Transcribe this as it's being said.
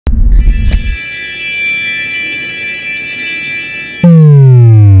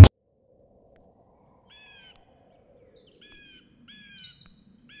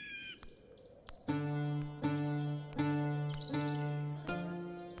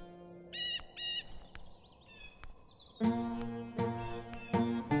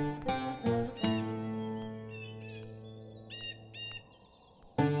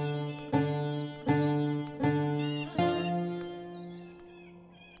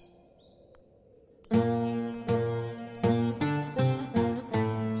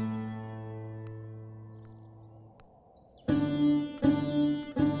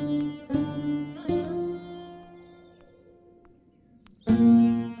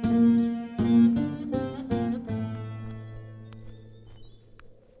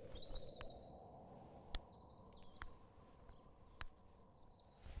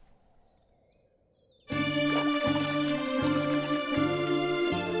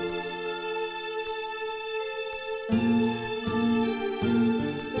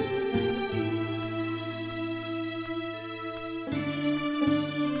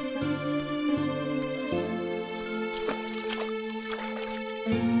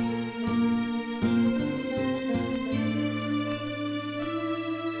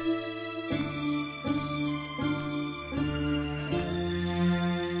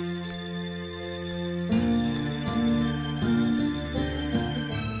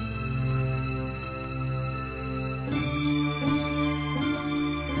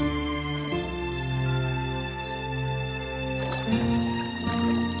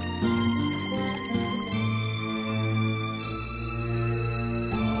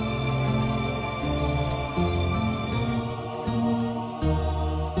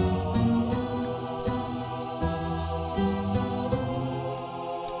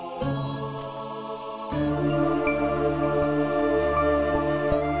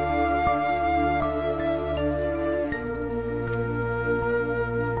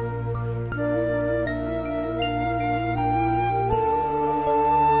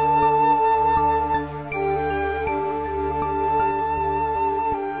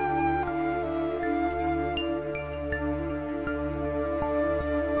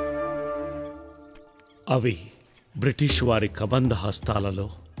అవి బ్రిటిష్ వారి కబంధ హస్తాలలో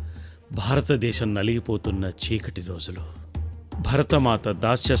భారతదేశం నలిగిపోతున్న చీకటి రోజులు. భరతమాత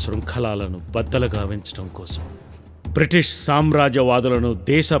దాస్య శృంఖలాలను బద్దలు గావించడం కోసం, బ్రిటిష్ సామ్రాజ్యవాదులను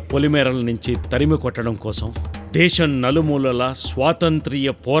దేశ పొలిమేరల నుంచి తరిమి కొట్టడం కోసం దేశం నలుమూలల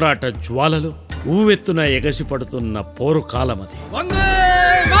స్వాతంత్ర్య పోరాట జ్వాలలు ఊవెత్తున ఎగసిపడుతున్న పోరు కాలమది.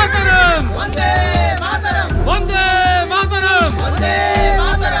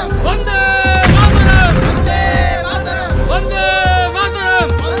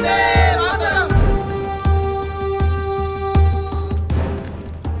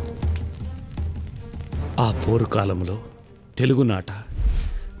 ఆ పోరు కాలంలో తెలుగునాట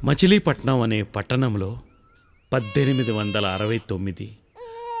మచిలీపట్నం అనే పట్టణంలో 1869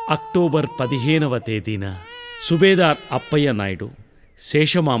 అక్టోబర్ 15వ తేదీన సుబేదార్ అప్పయ్య నాయుడు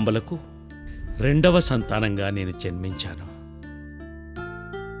శేషమాంబలకు 2వ సంతానంగా నేను జన్మించాను.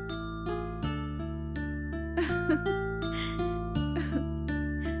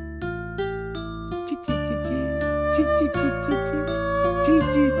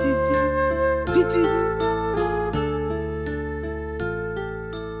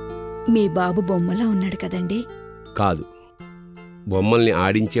 మీ బాబు బొమ్మలా ఉన్నాడు కదండి? కాదు, బొమ్మల్ని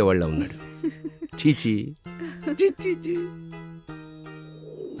ఆడించేవాళ్ళ ఉన్నాడు. చీచీ.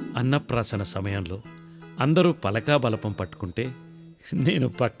 అన్నప్రాసన సమయంలో అందరూ పలకా బలపం పట్టుకుంటే నేను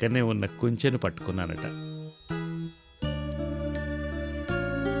పక్కనే ఉన్న కుంచెను పట్టుకున్నానట.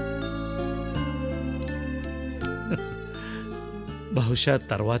 బహుశా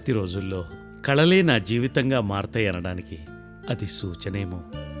తర్వాతి రోజుల్లో కళలే నా జీవితంగా మారతాయనడానికి అది సూచనేమో.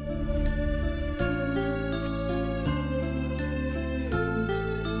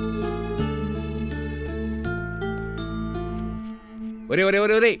 ఒరే ఒరే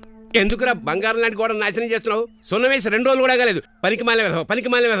ఒరే ఒరే, ఎందుకురా బంగారం లాంటి గోడ నాశనం చేస్తున్నావు? సున్న వేసి 2 రోజులు కూడా కాలేదు. పనికి మాలే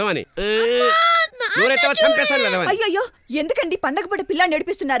వెధవ అని చంపేస్తాను వెధవ. అయ్యో, ఎందుకండి పండగ పూట పిల్లాన్ని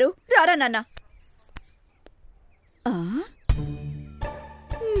నడిపిస్తున్నారు? రారా నాన్న.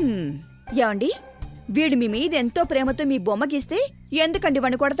 ఏమండి, వీడు మీ మీద ఎంతో ప్రేమతో మీ బొమ్మ గీస్తే ఎందుకండి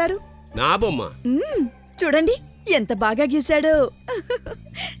వాణ్ణి కొడతారు? నా బొమ్మ చూడండి ఎంత బాగా గీశాడు.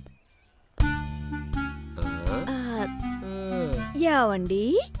 యావండి,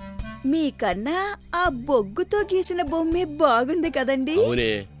 మీకన్నా ఆ బొగ్గుతో గీసిన బొమ్మే బాగుంది కదండి?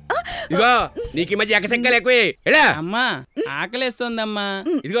 ఇదిగో నీకు ఈ మధ్య ఎక్కసెక్కలు ఎక్కువే. అమ్మా ఆకలేస్తోందమ్మా.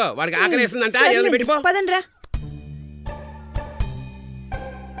 ఇదిగో వాడికి ఆకలేస్తుందంట, పెట్టిపో. పదండ్రా.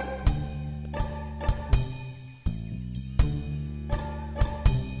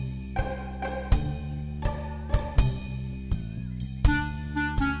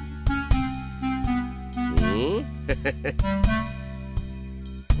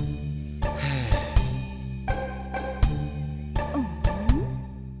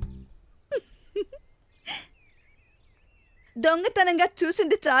 దొంగతనంగా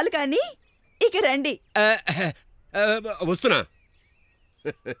చూసింది చాలు కానీ ఇక రండి. వస్తున్నా.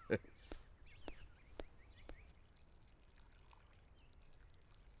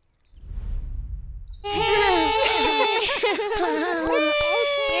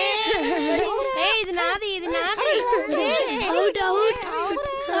 ఇది నాది, ఇది నాది. Out out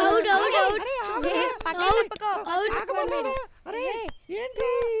out out out. పక్కన తప్పుకో. అవుట్ మీరు. ఏంటి?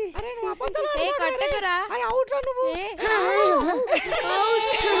 అరే నువ్వు అబద్ధాలు ఆడుతున్నావు. ఏ కట్టకురా. అరే అవుట్ రా నువ్వు. Out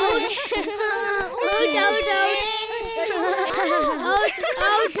out out out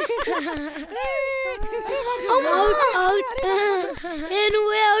out out out. ఏ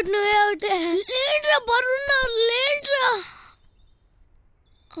నువ్వే అవుట్, నువ్వే అవుట్. లేంట్రా బరున్నా, లేంట్రా.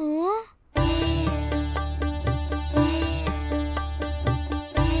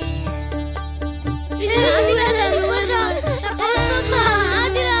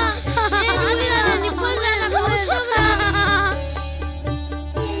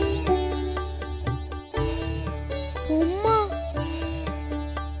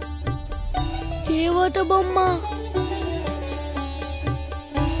 దేవత బొమ్మ.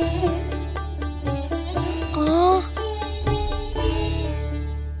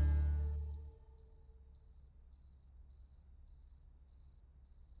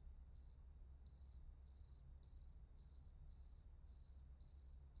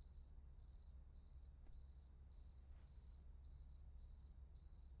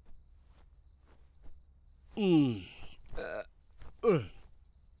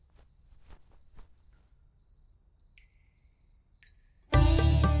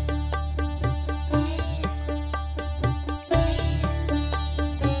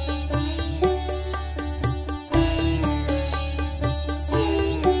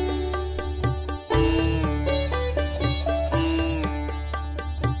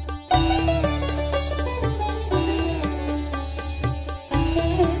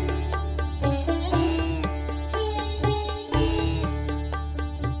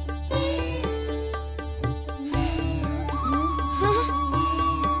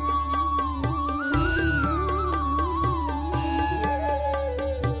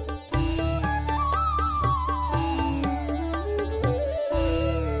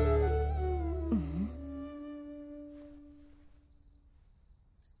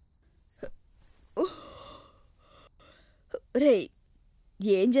 రే,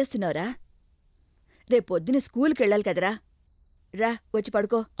 ఏం చేస్తున్నావురా? రేపొద్దున స్కూల్కి వెళ్ళాలి కదరా. రా వచ్చి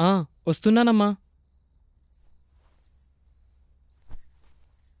పడుకో. వస్తున్నానమ్మా.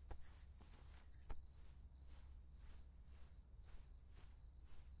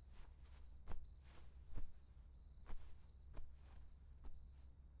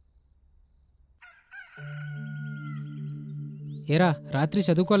 ఏరా రాత్రి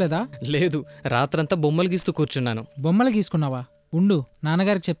చదువుకోలేదా? లేదు, రాత్రంతా బొమ్మలు గీస్తూ కూర్చున్నాను. బొమ్మలు గీసుకున్నావా? ఉండు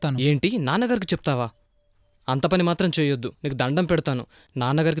నాన్నగారికి చెప్తాను. ఏంటి నాన్నగారికి చెప్తావా? అంత పని మాత్రం చేయొద్దు, నీకు దండం పెడతాను.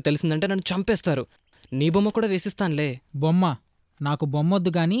 నాన్నగారికి తెలిసిందంటే నన్ను చంపేస్తారు. నీ బొమ్మ కూడా వేసిస్తానులే. బొమ్మ? నాకు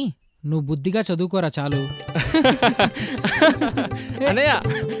బొమ్మొద్దు గాని నువ్వు బుద్ధిగా చదువుకోరా చాలు. అనయ్య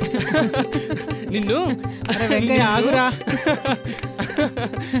నిన్ను. అరే వెంకయ్య ఆగురా,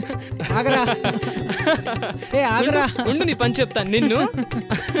 ఆగరా. ఏ ఆగరా, ఉండు నీ పని చెప్తాను. నిన్ను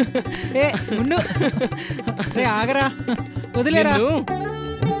ఏ ఉండు. రే ఆగరా, వదిలేరా.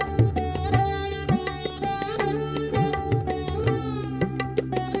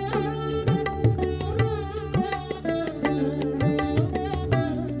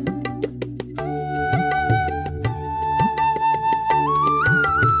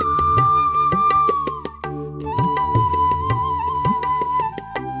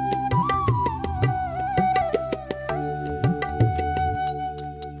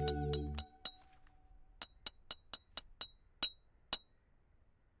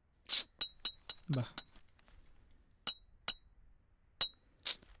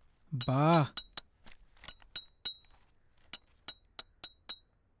 బా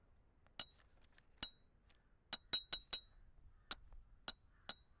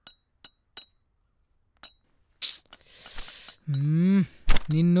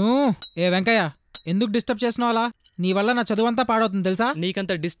నిన్ను. ఏ వెంకయ్య, ఎందుకు డిస్టర్బ్ చేస్తున్నావు అలా? నీ వల్ల నా చదువంతా పాడవుతుంది తెలుసా?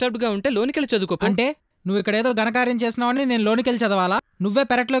 నీకంత డిస్టర్బ్గా ఉంటే లోనికెళ్ళి చదువుకో. అంటే నువ్వు ఇక్కడేదో ఘనకార్యం చేస్తున్నావని నేను లోనికెళ్ళి చదవాలా? నువ్వే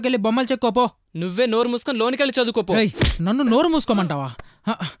పెరట్లోకి వెళ్ళి బొమ్మలు చెక్కోపో. నువ్వే నోరు మూసుకొని లోనికెళ్ళి చదువుకోపో. నన్ను నోరు మూసుకోమంటావా?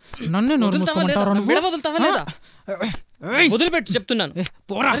 నన్ను నోరు మూసుకోమంటావా? వదిలిపెట్టు చెప్తున్నాను.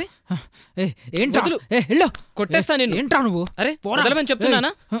 పోరా. ఏంట్రా? కొట్టేస్తా నేను. ఏంట్రా నువ్వు? అరే వదలమని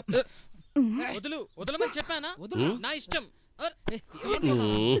చెప్తున్నానా? వదులు వదలమని చెప్పానా? నా ఇష్టం.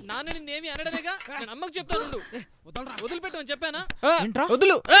 నాన్న నిన్నేమి అనడమేగా, నేను అమ్మకు చెప్తాను. వదిలిపెట్టమని చెప్పానా?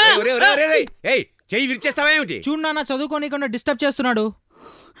 వదులు. చెయ్యి విరిచేస్తావా ఏమిటి? చూడు నాన్న, చదువుకోనీకుండా డిస్టర్బ్ చేస్తున్నాడు.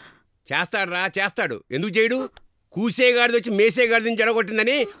 చేస్తాడు. ఎందుకు చేయడు? కూసేగాడిది వచ్చి మేసేగాడిని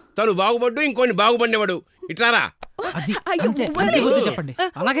చెడగొట్టిందని తను బాగుపడ్డు, ఇంకోని బాగుపడినవాడు. ఇట్లారా చెప్పండి.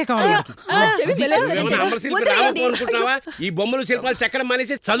 అలాగే కావాలి. అనుకుంటున్నావా? ఈ బొమ్మలు శిల్పాలు చెక్కడం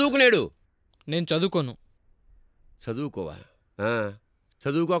మానేసి చదువుకునేడు. నేను చదువుకోను. చదువుకోవా?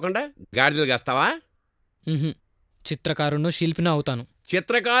 చదువుకోకుండా గాడిదలు కాస్తావా? చిత్రకారునో శిల్పినో అవుతాను.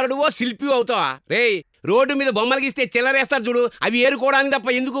 చిత్రకారుడువో శిల్పి అవుతావా? రే, రోడ్డు మీద బొమ్మలు గీస్తే చిల్లరేస్తారు చూడు, అవి ఏరుకోవడానికి తప్ప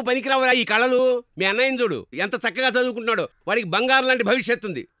ఎందుకు పనికిరావురా ఈ కళలు? మీ అన్నయ్యని చూడు, ఎంత చక్కగా చదువుకుంటున్నాడు. వాడికి బంగారం లాంటి భవిష్యత్తు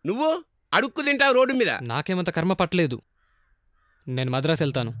ఉంది. నువ్వు అడుక్కు తింటావు రోడ్డు మీద. నాకేమంత కర్మ పట్టలేదు. నేను మద్రాసు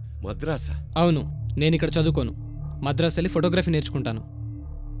వెళ్తాను. మద్రాసా? అవును, నేను ఇక్కడ చదువుకోను. మద్రాసు వెళ్ళి ఫోటోగ్రఫీ నేర్చుకుంటాను.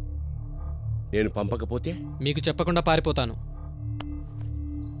 నేను పంపకపోతే? మీకు చెప్పకుండా పారిపోతాను.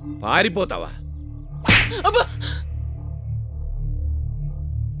 పారిపోతావా?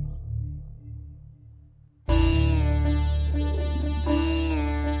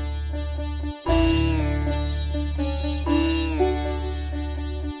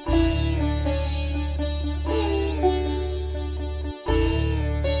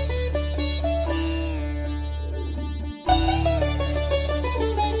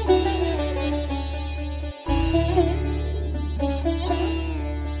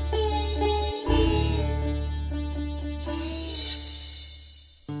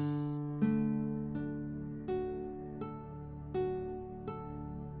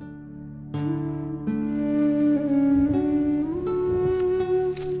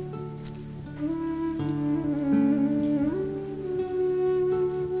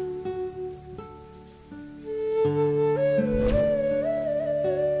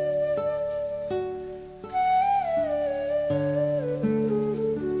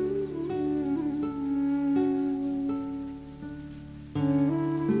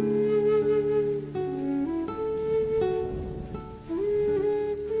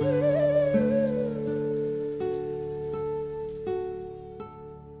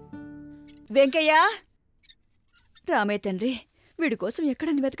 వెంకయ్య, రామే తండ్రి, వీడి కోసం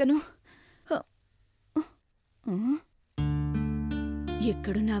ఎక్కడని వెతకను?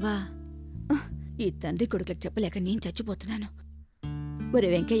 ఎక్కడున్నావా? ఈ తండ్రి కొడుకులకు చెప్పలేక నేను చచ్చిపోతున్నాను. ఒరే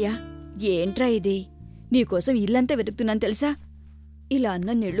వెంకయ్య, ఏంట్రా ఇది? నీకోసం ఇల్లంతా వెతుకుతున్నాను తెలుసా? ఇలా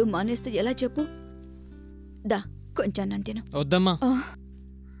అన్నం నీళ్లు మానేస్తే ఎలా చెప్పు? దా, కొంచెం అన్నం తిను. వద్దమ్మా.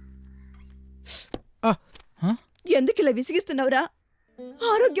 ఎందుకు ఇలా విసిగిస్తున్నావురా?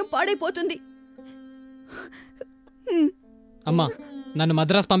 ఆరోగ్యం పాడైపోతుంది. అమ్మా, నన్ను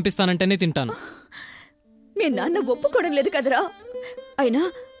మద్రాసు పంపిస్తానంటేనే తింటాను. మీ నాన్న ఒప్పుకోవడం లేదు కదరా? అయినా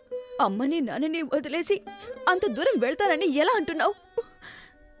అమ్మని నాన్నని వదిలేసి అంత దూరం వెళ్తానని ఎలా అంటున్నావు?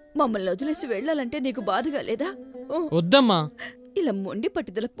 మమ్మల్ని వదిలేసి వెళ్ళాలంటే నీకు బాధగా లేదా? వద్దమ్మా. ఇలా మొండి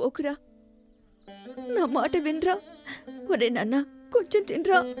పట్టుదలకు పోకురా. నా మాట వినరా? ఒరే నాన్న, కొంచెం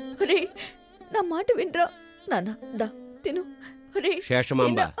తినరా. ఒరే, నా మాట వినరా నాన్న. దా తిను.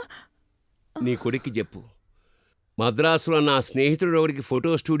 శేషమాంబ, నీ కొడుక్కి చెప్పు, మద్రాసులో నా స్నేహితుడు ఒకడికి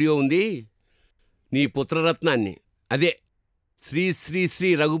ఫోటో స్టూడియో ఉంది. నీ పుత్రరత్నాన్ని, అదే శ్రీ శ్రీ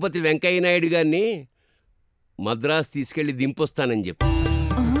శ్రీ రఘుపతి వెంకయ్య నాయుడు గారిని మద్రాసు తీసుకెళ్లి దింపొస్తానని చెప్పు.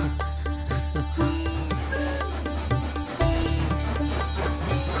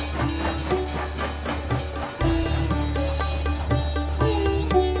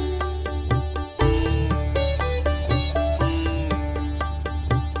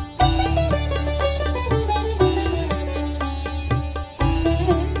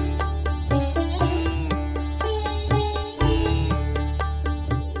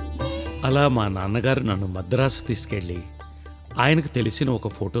 అలా మా నాన్నగారు నన్ను మద్రాసు తీసుకెళ్ళి ఆయనకు తెలిసిన ఒక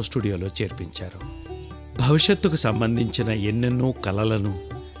ఫోటో స్టూడియోలో చేర్పించారు. భవిష్యత్తుకు సంబంధించిన ఎన్నెన్నో కలలను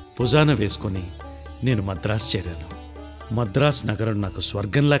భుజాన వేసుకొని నేను మద్రాసు చేరాను. మద్రాసు నగరం నాకు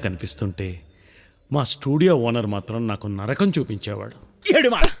స్వర్గంలా కనిపిస్తుంటే మా స్టూడియో ఓనర్ మాత్రం నాకు నరకం చూపించేవాడు.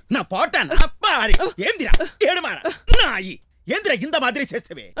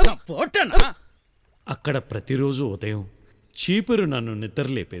 అక్కడ ప్రతిరోజు ఉదయం చీపురు నన్ను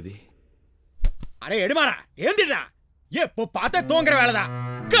నిద్రలేపేది. అరే ఎడుమారా, ఏందిరా? ఎప్పు పాత తోంగర వేళదా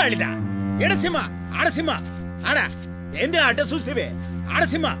గాడిదా ఎడసిమ్మ ఆడసిమ్మ ఆడ ఏందిరా అడ్డ చూసివే?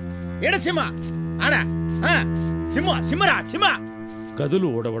 ఆడసిమ్మ ఎడసిమ్మ ఆడ సింహ సింహరా సింహ. గదులు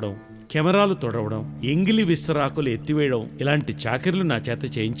ఊడవడం, కెమెరాలు తొడవడం, ఎంగిలి విస్తరాకులు ఎత్తివేయడం ఇలాంటి చాకరీలు నా చేత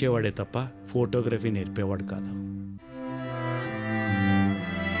చేయించేవాడే తప్ప ఫోటోగ్రఫీ నేర్పేవాడు కాదు.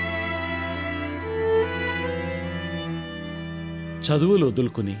 చదువులు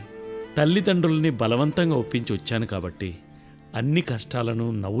వదులుకుని తల్లిదండ్రుల్ని బలవంతంగా ఒప్పించి వచ్చాను కాబట్టి అన్ని కష్టాలను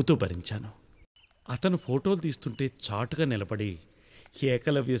నవ్వుతూ భరించాను. అతను ఫోటోలు తీస్తుంటే చాటుగా నిలబడి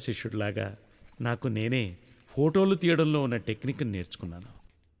ఏకలవ్య శిష్యుడిలాగా నాకు నేనే ఫోటోలు తీయడంలో ఉన్న టెక్నిక్ని నేర్చుకున్నాను.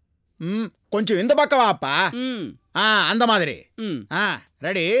 కొంచెం ఇంత పక్కవా అప్ప. అంద మాదిరి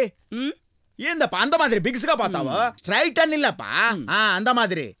రెడీ. ఏందప్ప అంద మాదిరి బిగ్స్గా పోతావు? స్ట్రైట్ అని నిల్లప్ప. అంద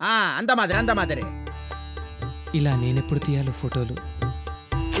మాదిరి అంద మాదిరి అంద మాదిరి. ఇలా నేనెప్పుడు తీయాలి ఫోటోలు?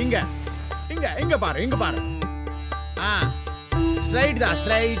 ఇంగ ఇంగ ఇంగ పారు ఇంగ పారు. స్ట్రైట్ దా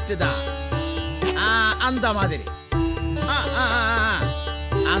స్ట్రైట్ దా. అంద మాదిరి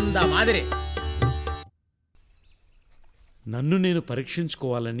అంద మాదిరి. నన్ను నేను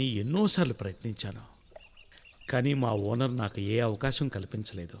పరీక్షించుకోవాలని ఎన్నోసార్లు ప్రయత్నించాను. కానీ మా ఓనర్ నాకు ఏ అవకాశం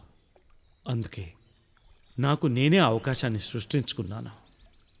కల్పించలేదు. అందుకే నాకు నేనే అవకాశాన్ని సృష్టించుకున్నాను.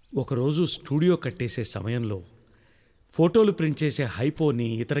 ఒకరోజు స్టూడియో కట్టేసే సమయంలో ఫోటోలు ప్రింట్ చేసే హైపోని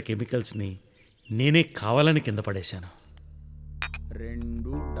ఇతర కెమికల్స్ని నేనే కావాలని కింద పడేశాను.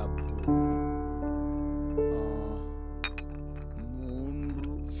 2 డబ్బు 3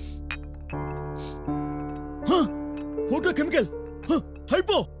 ఫోటో కెమికల్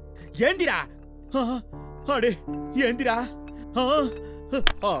హైపో. ఏందిరా అడే? ఏందిరా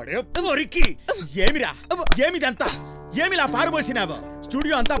అడే వరికి? ఏమిరా ఏమిదంతా? ఏమిలా పారుబోసినావు?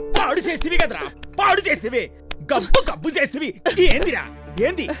 స్టూడియో అంతా పాడు చేస్తేవి కదరా, పాడు చేస్తేవి, గబ్బు గబ్బు చేస్తేవి. ఏందిరా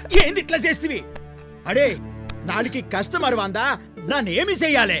ఏంది ఏంది ఇట్లా చేస్తేవి? అడే నాలుకి కస్టమర్ వందా నన్నేమి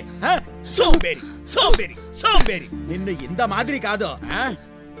చెయ్యాలి? సోంబేరి సోంబేరి సోంబేరి. నిన్ను ఇంత మాదిరి కాదు,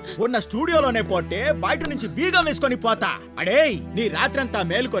 ఉన్న స్టూడియోలోనే పోతే బయట నుంచి బీగం వేసుకొని పోతా. అడే నీ రాత్రంతా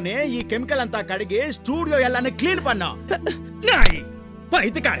మేల్కొని ఈ కెమికల్ అంతా కడిగి స్టూడియో ఎల్లాన్ని క్లీన్ పన్నా.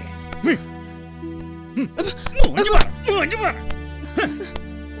 పైతికారి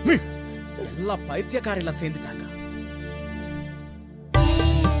ಎಲ್ಲ ಪೈತ್ಯಕಾರೆಲ್ಲ ಸೇಂದಿட்டாங்க.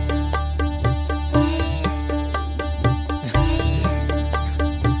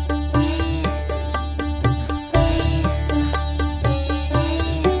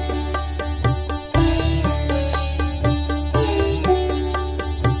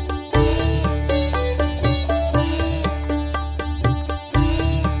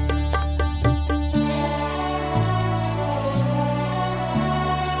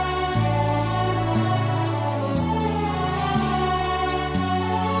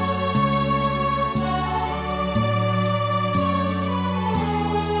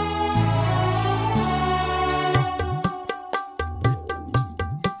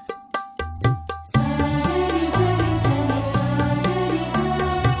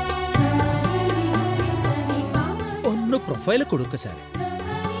 പ്രൊഫൈൽ കൊടുക്ക സാറേ.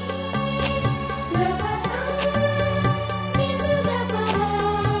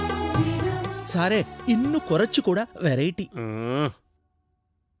 സാറേ ഇന്നു കുറച്ചുകൂടെ വെറൈറ്റി.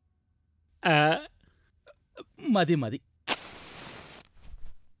 മതി മതി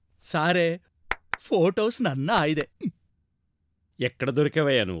సారే. ఫోటోస్ నన్నా ఆయిదే. ఎక్కడ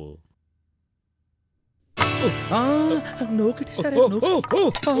దొరికావయ్యా నువ్వు? నోకిటి సారే.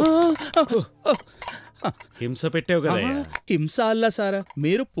 హింస పెట్టావు కదా? హింస అల్ల సారా,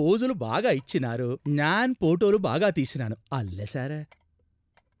 మీరు పోజులు బాగా ఇచ్చినారు, ഞാൻ ఫోటోలు బాగా తీసినాను అల్లే సారా.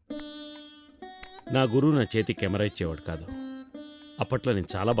 నా గురువు నా చేతి కెమెరా ఇచ్చేవాడు కాదు. అప్పట్లో నేను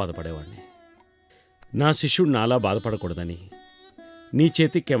చాలా బాధపడేవాడిని. నా శిష్యుడు నాలా బాధపడకూడదని నీ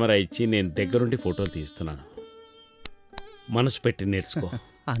చేతి కెమెరా ఇచ్చి నేను దగ్గరుండి ఫోటోలు తీస్తున్నాను. మనసు పెట్టి నేర్చుకో.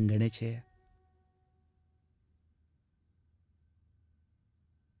 అంగనే చేయ.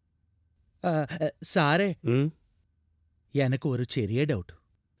 సారే, ఎనకు ఒక చెరియ డౌట్.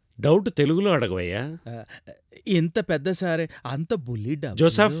 డౌట్ తెలుగులో అడగవయ్యా. ఇంత పెద్ద సారే, అంత బుల్లి డబ్బా.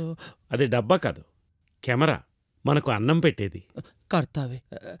 జోసఫ్, అది డబ్బా కాదు, కెమెరా. మనకు అన్నం పెట్టేది. కర్తావే.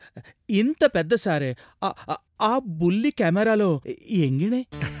 ఇంత పెద్ద సారే, ఆ బుల్లి కెమెరాలో ఎంగినే.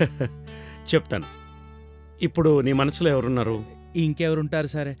 చెప్తాను. ఇప్పుడు నీ మనసులో ఎవరున్నారు?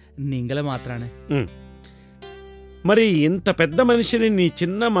 ఇంకెవరుంటారు సారే, నింగల మాత్రానే. మరి ఇంత పెద్ద మనిషిని నీ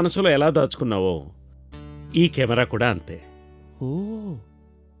చిన్న మనసులో ఎలా దాచుకున్నావో ఈ కెమెరా కూడా అంతే. ఓ,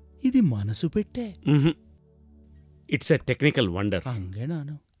 ఇది మనసు పెట్టే. It's a technical wonder.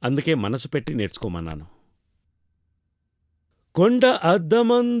 అంగేనాను. అందుకే మనసు పెట్టి నేర్చుకోమన్నాను. కొండ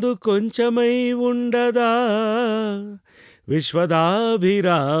అద్దమందు కొంచెమై ఉండదా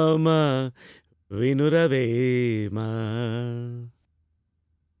విశ్వదాభిరామ వినురవేమా.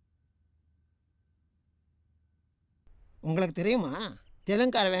 உங்களுக்கு தெரியுமா,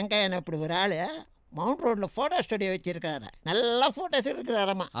 தெலுங்கார வெங்காயன் அப்படி ஒரு ஆள் மவுண்ட் ரோட்ல போட்டோ ஸ்டுடியோ வச்சிருக்காரு. நல்லா போட்டோஸ்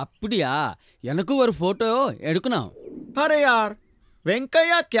எடுக்கிறாரம்மா. அப்படியா? எனக்கும் ஒரு फोटो எடுக்கணும். अरे यार,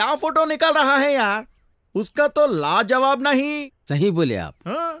 वेंकैया क्या फोटो निकाल रहा है यार, उसका तो लाजवाब नहीं. सही बोले आप.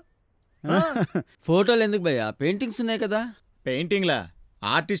 ఫోటోలు ఎందుకు భయ్యా, పెయింటింగ్స్ ఉన్నాయి కదా. పెయింటింగ్లా?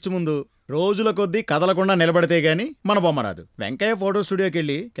 ఆర్టిస్ట్ ముందు రోజుల కొద్దీ కదలకుండా నిలబడితే గాని మన బొమ్మ రాదు. వెంకయ్య ఫోటో స్టూడియోకి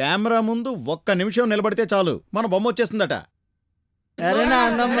వెళ్ళి కెమెరా ముందు 1 నిమిషం నిలబడితే చాలు మన బొమ్మ వచ్చేస్తుందట.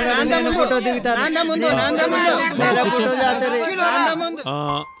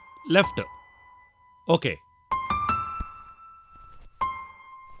 లెఫ్ట్. ఓకే.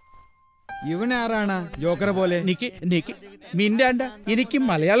 ഇവനാരാണ് ജോക്കറ പോലെ? എനിക്ക്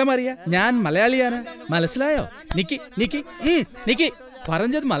മലയാളം അറിയാ, ഞാൻ മലയാളിയാണ്. മനസ്സിലായോ? നിക്ക്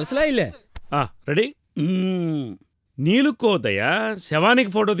പറഞ്ഞത് മനസ്സിലായില്ലേ? రెడీ. నీలుకోదయ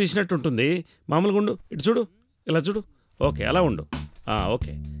శవానికి ఫోటో తీసినట్టుంటుంది. మామూలుగా ఉండు, ఇటు చూడు, ఇలా చూడు. ఓకే, అలా ఉండు.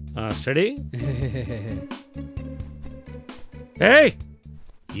 Okay, study. ఏయ్,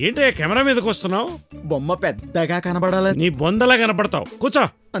 ఏంటే కెమెరా మీదకి వస్తున్నావు? బొమ్మ పెద్దగా కనబడాలని. నీ బొందలా కనపడతావు. కూర్చో.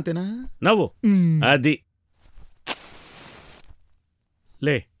 అంతేనా? నవ్వు. అది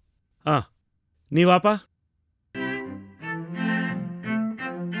లే. నీ వాపా.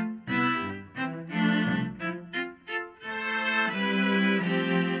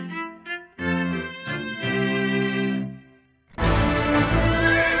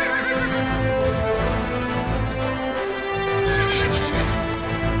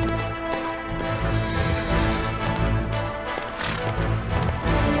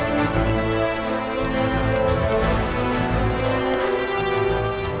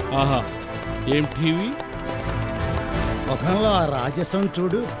 ఆహా, ఏం టీవీ? ముఖంలో ఆ రాజసం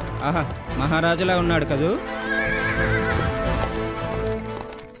చూడు. ఆహా, మహారాజులా ఉన్నాడు కదూ.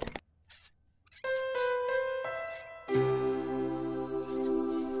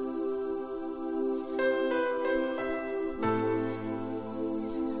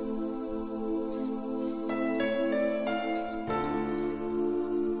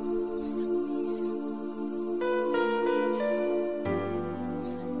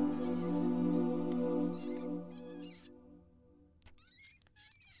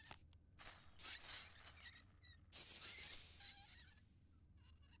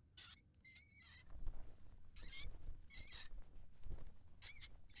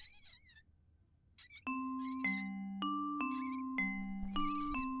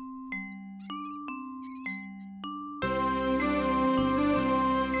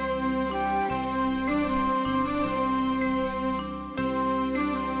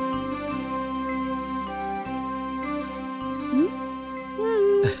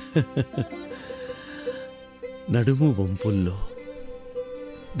 నడుము వంపుల్లో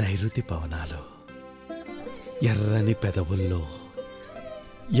నైరుతి పవనాలు, ఎర్రని పెదవుల్లో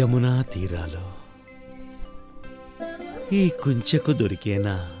యమునా తీరాలు, ఈ కుంచెకు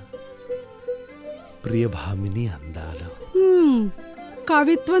దొరికేనా ప్రియభామిని అందాలు.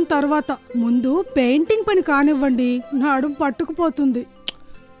 కవిత్వం తర్వాత ముందు పెయింటింగ్ పని కానివ్వండి, నడుము పట్టుకుపోతుంది.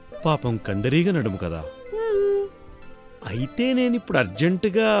 పాపం కందరీగా నడుము కదా. అయితే నేనిప్పుడు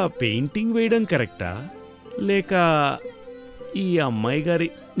అర్జెంటుగా పెయింటింగ్ వేయడం కరెక్టా, లేక ఈ అమ్మాయి గారి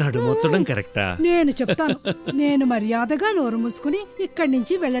నడుమొత్తడం కరెక్టా? నేను చెప్తాను. నేను మర్యాదగా నోరు మూసుకుని ఇక్కడి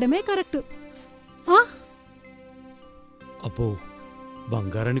నుంచి వెళ్ళడమే కరెక్ట్. అబ్బో,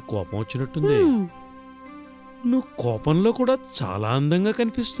 బంగారానికి కోపం వచ్చినట్టుంది. నువ్వు కోపంలో కూడా చాలా అందంగా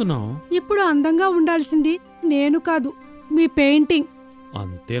కనిపిస్తున్నావు. ఇప్పుడు అందంగా ఉండాల్సింది నేను కాదు, మీ పెయింటింగ్.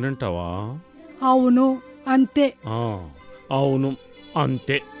 అంతేనంటావా? అవును, అంతే. అవును,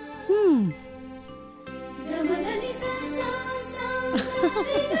 అంతే.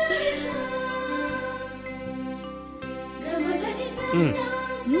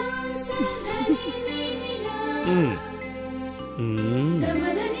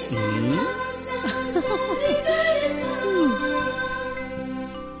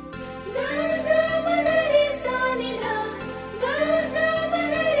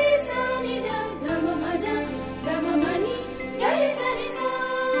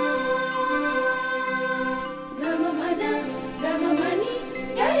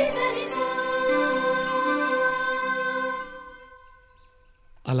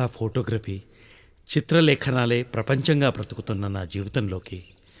 అలా ఫోటోగ్రఫీ, చిత్రలేఖనాలే ప్రపంచంగా బ్రతుకుతున్న నా జీవితంలోకి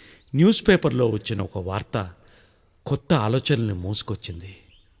న్యూస్ పేపర్లో వచ్చిన ఒక వార్త కొత్త ఆలోచనల్ని మోసుకొచ్చింది.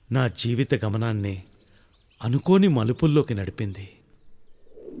 నా జీవిత గమనాన్ని అనుకోని మలుపుల్లోకి నడిపింది.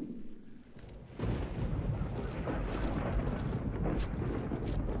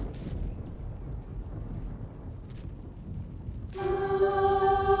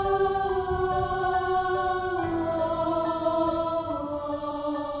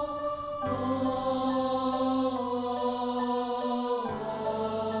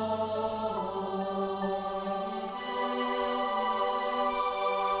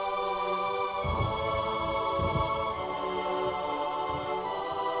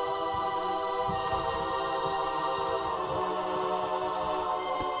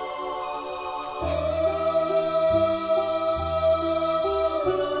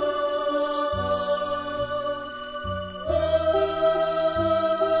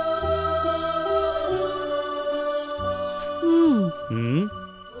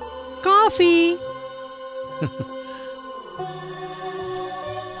 కాఫీ.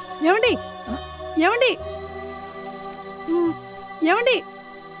 ఏమండి ఏమండి ఏమండి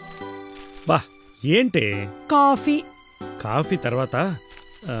బా ఏంటే కాఫీ. కాఫీ తర్వాత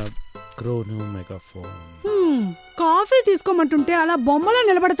క్రోనో మెగాఫోన్. కాఫీ తీసుకోమంటుంటే అలా బొమ్మలో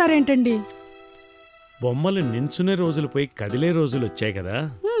నిలబడతారేంటండి? బొమ్మలు నించునే రోజులు పోయి కదిలే రోజులు వచ్చాయి కదా.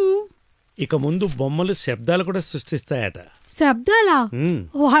 ఇక ముందు బొమ్మలు శబ్దాలు కూడా సృష్టిస్తాయట. శబ్దాలా?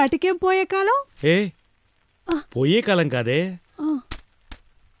 వాటికేం పోయే కాలం? ఏ పోయే కాలం కాదే,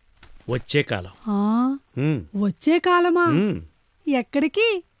 వచ్చే కాలం. వచ్చే కాలమా? ఎక్కడికి?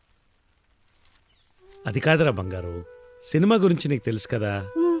 అది కాదురా బంగారు, సినిమా గురించి నీకు తెలుసు కదా.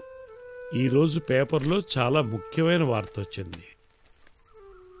 ఈరోజు పేపర్లో చాలా ముఖ్యమైన వార్త వచ్చింది.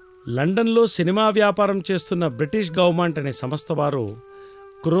 లండన్లో సినిమా వ్యాపారం చేస్తున్న బ్రిటిష్ గవర్నమెంట్ అనే సంస్థ వారు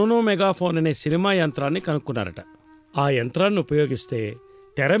క్రోనో మెగాఫోన్ అనే సినిమా యంత్రాన్ని కనుక్కున్నారట. ఆ యంత్రాన్ని ఉపయోగిస్తే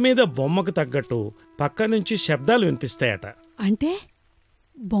తెర మీద బొమ్మకు తగ్గట్టు పక్క నుంచి శబ్దాలు వినిపిస్తాయట. అంటే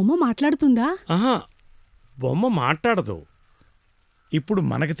బొమ్మ మాట్లాడుతుందా? ఆహా, బొమ్మ మాట్లాడదు. ఇప్పుడు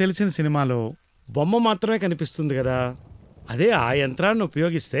మనకు తెలిసిన సినిమాలో బొమ్మ మాత్రమే కనిపిస్తుంది కదా. అదే ఆ యంత్రాన్ని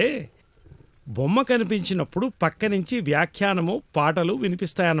ఉపయోగిస్తే బొమ్మ కనిపించినప్పుడు పక్క నుంచి వ్యాఖ్యానము, పాటలు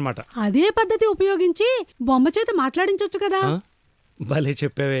వినిపిస్తాయన్నమాట. అదే పద్ధతి ఉపయోగించి బొమ్మ చేత మాట్లాడించొచ్చు కదా. భలే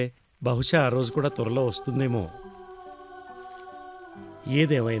చెప్పావే. బహుశా ఆ రోజు కూడా త్వరలో వస్తుందేమో.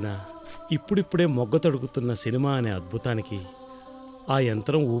 ఏదేమైనా ఇప్పుడిప్పుడే మొగ్గ తడుగుతున్న సినిమా అనే అద్భుతానికి ఆ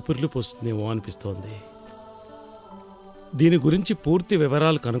యంత్రం ఊపిర్లు పోస్తుందేమో అనిపిస్తోంది. దీని గురించి పూర్తి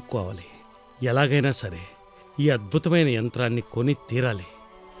వివరాలు కనుక్కోవాలి. ఎలాగైనా సరే ఈ అద్భుతమైన యంత్రాన్ని కొని తీరాలి.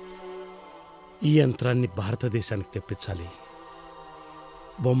 ఈ యంత్రాన్ని భారతదేశానికి తెప్పించాలి.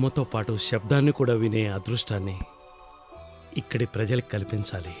 బొమ్మతో పాటు శబ్దాన్ని కూడా వినే అదృష్టాన్ని ఇక్కడి ప్రజలకు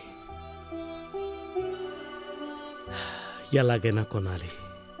కల్పించాలి. ఎలాగైనా కొనాలి.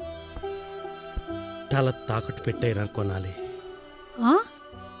 తల తాకట్టు పెట్టైనా కొనాలి.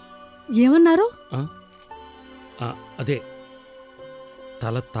 ఏమన్నారు? అదే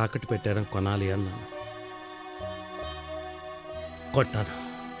తల తాకట్టు పెట్టైనా కొనాలి అన్నాను. కొట్టాను.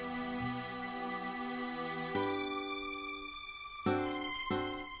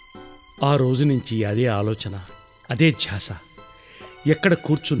 ఆ రోజు నుంచి అదే ఆలోచన, అదే ధ్యాస. ఎక్కడ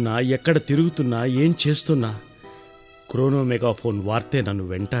కూర్చున్నా, ఎక్కడ తిరుగుతున్నా, ఏం చేస్తున్నా క్రోనో మెగాఫోన్ వార్తే నన్ను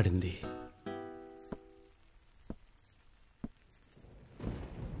వెంటాడింది.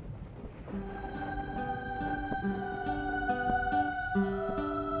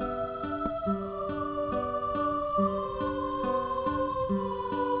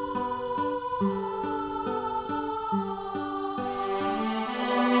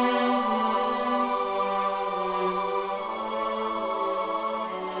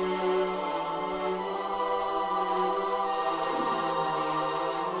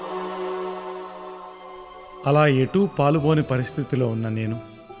 అలా ఎటూ పాలుపోని పరిస్థితిలో ఉన్న నేను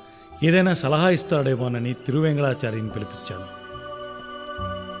ఏదైనా సలహా ఇస్తాడేమోనని తిరువెంగళాచారిని పిలిపించాను.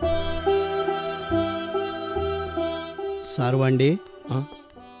 సార్వాండి,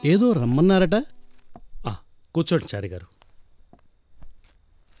 ఏదో రమ్మన్నారట. కూర్చోండి చారి గారు.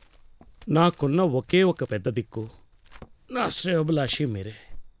 నాకున్న ఒకే ఒక పెద్ద దిక్కు, నా శ్రేయోభిలాషి మీరే.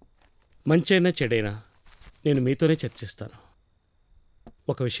 మంచైనా చెడైనా నేను మీతోనే చర్చిస్తాను.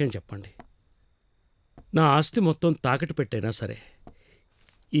 ఒక విషయం చెప్పండి. నా ఆస్తి మొత్తం తాకట్టు పెట్టైనా సరే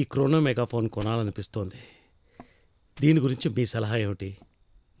ఈ క్రోనో మెగాఫోన్ కొనాలనిపిస్తోంది. దీని గురించి మీ సలహా ఏమిటి?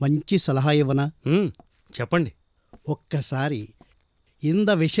 మంచి సలహా ఇవ్వనా? చెప్పండి. ఒక్కసారి ఇంద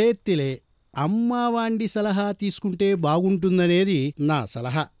విషయత్తిలే అమ్మావాండి సలహా తీసుకుంటే బాగుంటుందనేది నా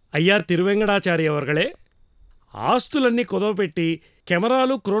సలహా. అయ్యా తిరువెంగడాచార్య అవర్గళే, ఆస్తులన్నీ కుదవపెట్టి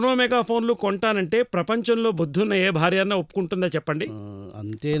కెమెరాలు, క్రోనో మెగాఫోన్లు కొంటానంటే ప్రపంచంలో బుద్ధున్న ఏ భార్యన్నా ఒప్పుకుంటుందా చెప్పండి?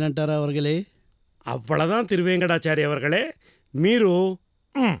 అంతేనంటారా అవర్గలే? అవ్వళదాన్ తిరువేంకటాచార్య అవర్గళే, మీరు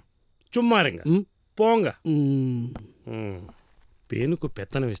చుమ్మారింగ పోంగ. పేనుకు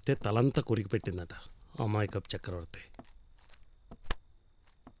పెత్తనం ఇస్తే తలంతా కొరికి పెట్టిందట అమాయకపు చక్రవర్తి.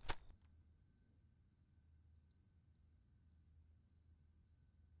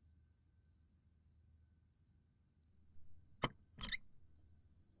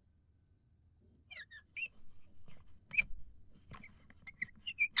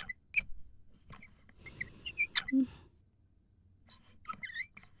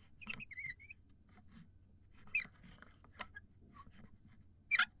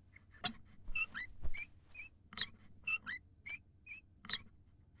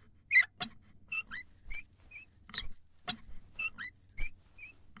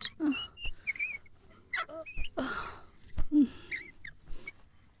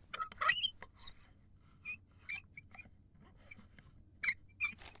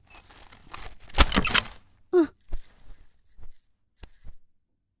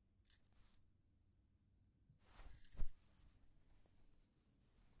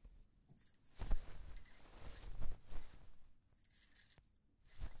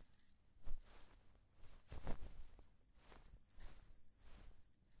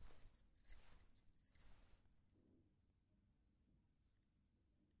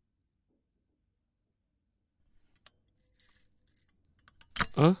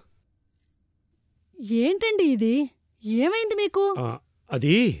 ఏంటండి ఇది? ఏమైంది మీకు?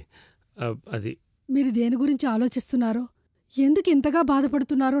 అది అది మీరు దేని గురించి ఆలోచిస్తున్నారో, ఎందుకు ఇంతగా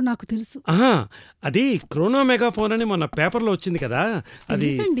బాధపడుతున్నారో నాకు తెలుసు. అది క్రోనో మెగాఫోన్ అని మొన్న పేపర్లో వచ్చింది కదా. అది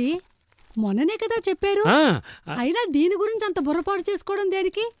తెలుసండి, మొన్ననే కదా చెప్పారు. అయినా దీని గురించి అంత బుర్రపాటు చేసుకోవడం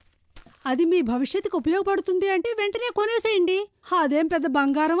దేనికి? అది మీ భవిష్యత్తుకు ఉపయోగపడుతుంది అంటే వెంటనే కొనేసేయండి. అదేం పెద్ద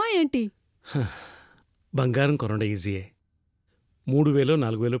బంగారమా ఏంటి? బంగారం కొనడం ఈజీయే. 3000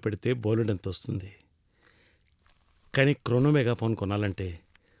 4000 పెడితే బోలెడంత వస్తుంది. కానీ క్రోనో మెగాఫోన్ కొనాలంటే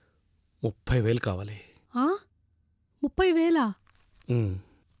 30,000 కావాలి. 30,000?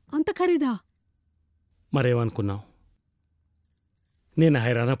 అంత ఖరీదా? మరేమనుకున్నావు? నేను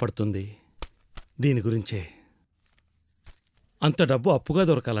హైరాణ పడుతుంది దీని గురించే. అంత డబ్బు అప్పుగా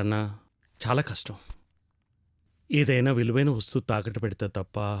దొరకాలన్నా చాలా కష్టం. ఏదైనా విలువైన వస్తువు తాకట్టు పెడితే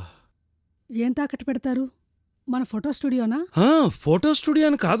తప్ప. ఏం తాకట్టు పెడతారు? మన ఫోటో స్టూడియోనా? ఫోటో స్టూడియో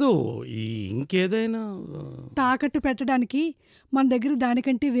అని కాదు, ఇంకేదైనా తాకట్టు పెట్టడానికి మన దగ్గర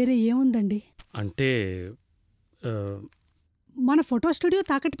దానికంటే వేరే ఏముందండి? అంటే మన ఫోటో స్టూడియో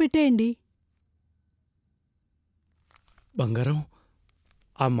తాకట్టు పెట్టేయండి. బంగారం,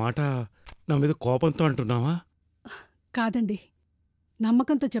 ఆ మాట నా మీద కోపంతో అంటున్నావా? కాదండి,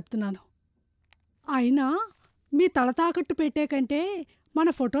 నమ్మకంతో చెప్తున్నాను. అయినా మీ తల తాకట్టు పెట్టే కంటే మన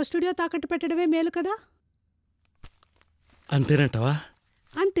ఫోటో స్టూడియో తాకట్టు పెట్టడమే మేలు కదా. అంతేనంటావా?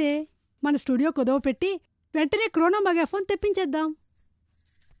 అంతే. మన స్టూడియో కుదవ పెట్టి వెంటనే క్రోనో megaphone తెప్పించేద్దాం.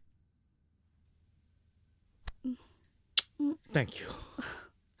 Thank you.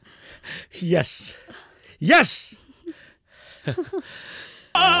 Yes yes.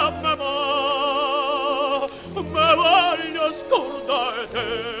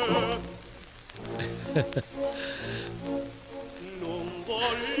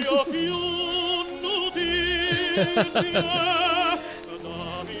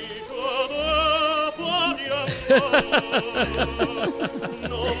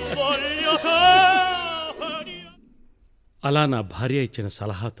 అలా నా భార్య ఇచ్చిన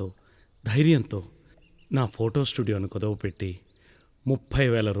సలహాతో, ధైర్యంతో నా ఫోటో స్టూడియోను కుదవపెట్టి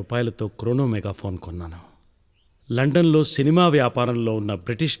 30,000 రూపాయలతో క్రోనో మెగాఫోన్ కొన్నాను. లండన్లో సినిమా వ్యాపారంలో ఉన్న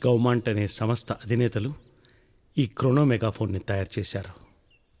బ్రిటిష్ గవర్నమెంట్ అనే సంస్థ అధినేతలు ఈ క్రోనో మెగాఫోన్ని తయారు చేశారు.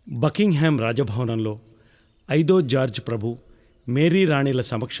 బకింగ్హామ్ రాజభవనంలో 5వ జార్జ్ ప్రభు, మేరీ రాణిల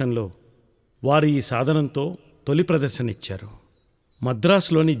సమక్షంలో వారు ఈ సాధనంతో తొలి ప్రదర్శన ఇచ్చారు.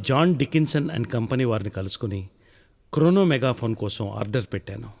 మద్రాసులోని జాన్ డికిన్సన్ అండ్ కంపెనీ వారిని కలుసుకుని క్రోనో మెగాఫోన్ కోసం ఆర్డర్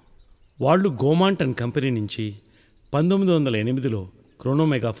పెట్టాను. వాళ్ళు గోమాంట్ అండ్ కంపెనీ నుంచి 1908లో క్రోనో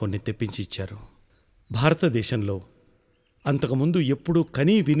మెగాఫోన్ని తెప్పించి ఇచ్చారు. భారతదేశంలో అంతకుముందు ఎప్పుడూ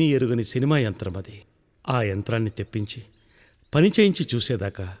కనీ విని ఎరుగని సినిమా యంత్రం అది. ఆ యంత్రాన్ని తెప్పించి పని చేయించి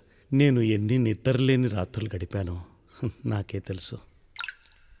చూసేదాకా నేను ఎన్ని నిద్రలేని రాత్రులు గడిపానో నాకే తెలుసు.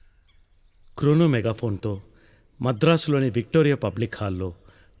 క్రోనో మెగాఫోన్తో మద్రాసులోని విక్టోరియా పబ్లిక్ హాల్లో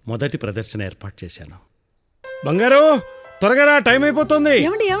మొదటి ప్రదర్శన ఏర్పాటు చేశాను. బంగారు, త్వరగా రా, టైం అయిపోతుంది.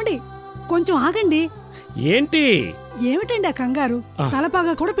 ఏమండి, కొంచెం ఆగండి. ఏంటి? ఏమిటండి ఆ కంగారు?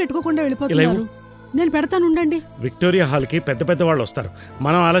 తలపాగా కూడా పెట్టుకోకుండా వెళ్ళిపోతున్నారు. నేను పెడతానుండండి. విక్టోరియా హాల్కి పెద్ద పెద్ద వాళ్ళు వస్తారు,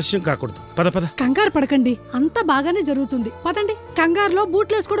 మనం ఆలస్యం కాకూడదు. పద పద. కంగారు పడకండి, అంతా బాగానే జరుగుతుంది. పదండి. కంగారులో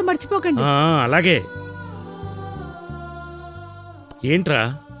బూట్లేసి కూడా మర్చిపోకండి. అలాగే. ఏంట్రా,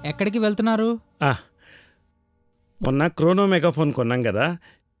 ఎక్కడికి వెళ్తున్నారు? మొన్న క్రోనో మెగాఫోన్ కొన్నాం కదా,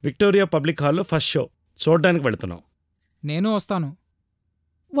 విక్టోరియా పబ్లిక్ హాల్లో ఫస్ట్ షో చూడడానికి వెళుతున్నాం. నేను వస్తాను.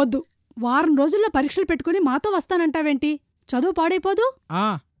 వద్దు, వారం రోజుల్లో పరీక్షలు పెట్టుకుని మాతో వస్తానంటావేంటి? చదువు పాడైపోదు?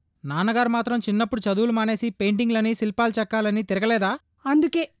 నాన్నగారు మాత్రం చిన్నప్పుడు చదువులు మానేసి పెయింటింగ్లని, శిల్పాలు చెక్కాలని తిరగలేదా?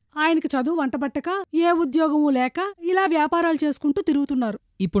 అందుకే ఆయనకి చదువు వంటబట్టక ఏ ఉద్యోగమూ లేక ఇలా వ్యాపారాలు చేసుకుంటూ తిరుగుతున్నారు.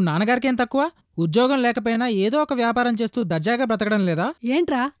 ఇప్పుడు నాన్నగారికేం తక్కువ? ఉద్యోగం లేకపోయినా ఏదో ఒక వ్యాపారం చేస్తూ దర్జాగా బ్రతకడం లేదా?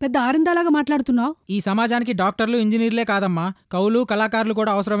 ఏంట్రా పెద్ద ఆరిందాలాగా మాట్లాడుతున్నావు? ఈ సమాజానికి డాక్టర్లు, ఇంజనీర్లే కాదమ్మా, కవులు, కళాకారులు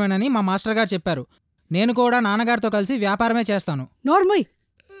కూడా అవసరమేనని మా మాస్టర్ గారు చెప్పారు. నేను కూడా నాన్నగారితో కలిసి వ్యాపారమే చేస్తాను. నోర్మోయ్.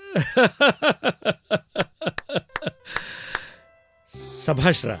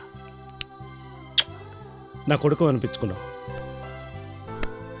 సభాష్రా, నా కొడుకు అనిపించుకున్నావు.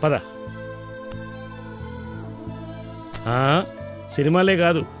 పద. సినిమాలే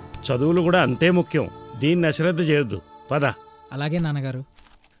కాదు, చదువులు కూడా అంతే ముఖ్యం. దీన్ని అశ్రద్ధ చేయొద్దు. పద. అలాగే నాన్నగారు.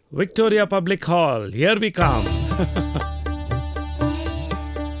 Victoria public hall, here we come.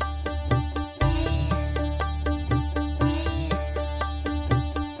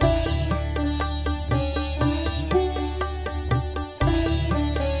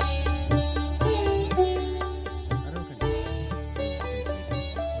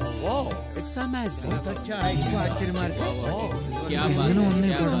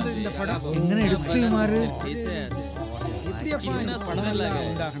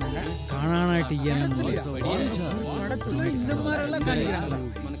 കാണാനായിട്ട്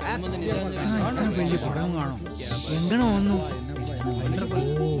വലിയ പടം കാണും എങ്ങനെ വന്നു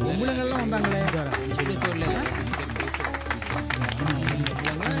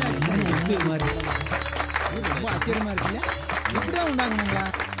ரொம்ப ஆச்சரியமா இருக்குல்ல இப்படிதான் உண்டாங்கங்களா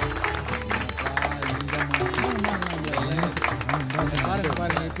பாருங்க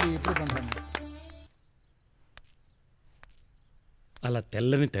பாருங்க எப்படி பண்றாங்க అలా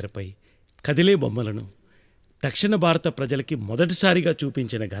తెల్లని తెరపై కదిలే బొమ్మలను దక్షిణ భారత ప్రజలకి మొదటిసారిగా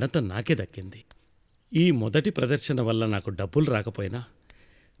చూపించిన ఘనత నాకే దక్కింది. ఈ మొదటి ప్రదర్శన వల్ల నాకు డబ్బులు రాకపోయినా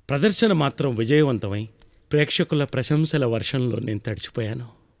ప్రదర్శన మాత్రం విజయవంతమై ప్రేక్షకుల ప్రశంసల వర్షంలో నేను తడిచిపోయాను.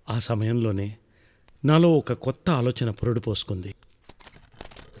 ఆ సమయంలోనే నాలో ఒక కొత్త ఆలోచన పురుడు పోసుకుంది.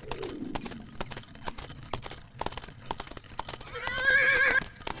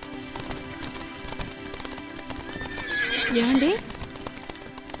 ఏమండి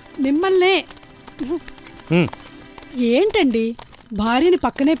మిమ్మల్నే ఏంటండి భార్యని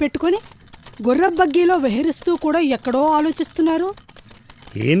పక్కనే పెట్టుకొని గుర్రబగ్గీలో విహరిస్తూ కూడా ఎక్కడో ఆలోచిస్తున్నారు?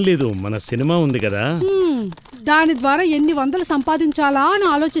 ఏం లేదు, మన సినిమా ఉంది కదా, దాని ద్వారా ఎన్ని వందలు సంపాదించాలా అని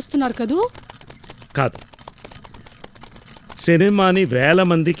ఆలోచిస్తున్నారు కదూ? కాదు, సినిమాని 1000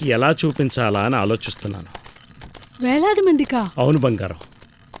 మందికి ఎలా చూపించాలా అని ఆలోచిస్తున్నాను. వేలాది మందికా? అవును బంగారం.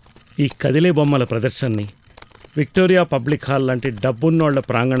 ఈ కదిలే బొమ్మల ప్రదర్శనని విక్టోరియా పబ్లిక్ హాల్ లాంటి డబ్బున్నోళ్ల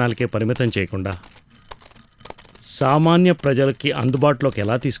ప్రాంగణాలకే పరిమితం చేయకుండా సామాన్య ప్రజలకి అందుబాటులోకి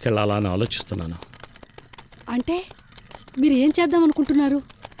ఎలా తీసుకెళ్లాలా అని ఆలోచిస్తున్నాను. అంటే మీరు ఏం చేద్దాం అనుకుంటున్నారు?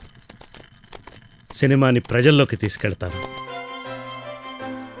 సినిమాని ప్రజల్లోకి తీసుకెళ్తాను.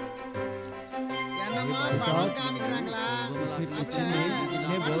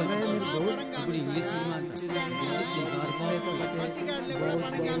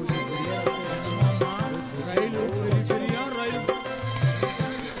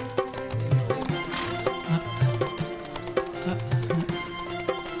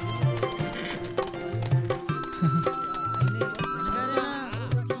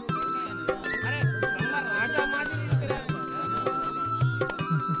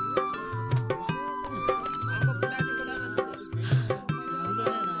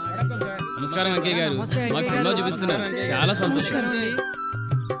 నమస్కారం అంకయ్య గారు, మాకు సినిమా చూపిస్తున్నారు, చాలా సంతోషం.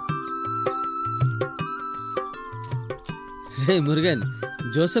 రే మురుగన్,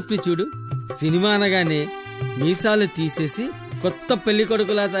 జోసెఫ్ని చూడు, సినిమా అనగానే మీసాలు తీసేసి కొత్త పెళ్లి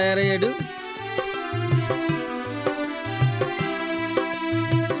కొడుకులా తయారయ్యాడు.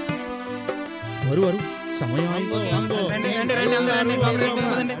 వరు సమయం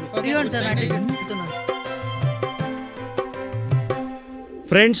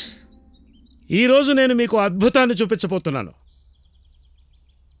ఫ్రెండ్స్, ఈరోజు నేను మీకు అద్భుతాన్ని చూపించబోతున్నాను.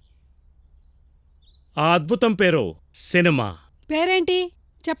 ఆ అద్భుతం పేరు సినిమా. పేరేంటి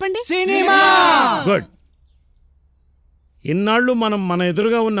చెప్పండి? సినిమా. గుడ్. ఇన్నాళ్ళు మనం మన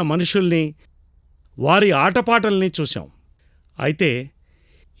ఎదురుగా ఉన్న మనుషుల్ని, వారి ఆటపాటల్ని చూసాం. అయితే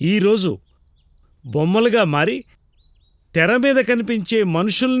ఈరోజు బొమ్మలుగా మారి తెర మీద కనిపించే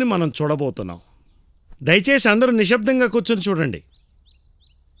మనుషుల్ని మనం చూడబోతున్నాం. దయచేసి అందరూ నిశ్శబ్దంగా కూర్చొని చూడండి.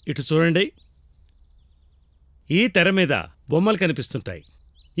 ఇటు చూడండి. ఈ తెర మీద బొమ్మలు కనిపిస్తుంటాయి.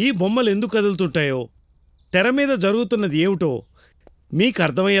 ఈ బొమ్మలు ఎందుకు కదులుతుంటాయో, తెర మీద జరుగుతున్నది ఏమిటో మీకు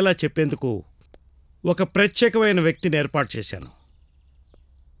అర్థమయ్యేలా చెప్పేందుకు ఒక ప్రత్యేకమైన వ్యక్తిని ఏర్పాటు చేశాను.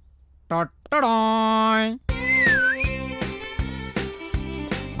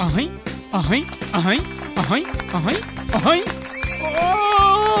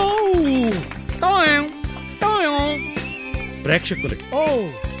 ప్రేక్షకులకి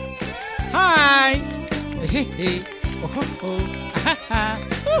హాయ్.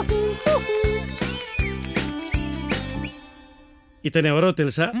 ఇతనెవరో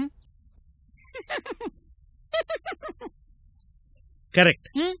తెలుసా? కరెక్ట్,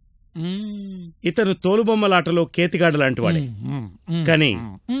 ఇతను తోలుబొమ్మలాటలో కేతిగాడు లాంటి వాడే. కానీ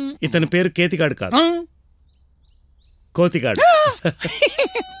ఇతని పేరు కేతిగాడు కాదు, కోతిగాడు.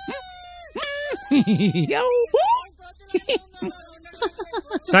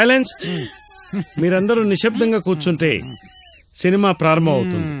 సైలెన్స్. మీరందరూ నిశ్శబ్దంగా కూర్చుంటే సినిమా ప్రారంభం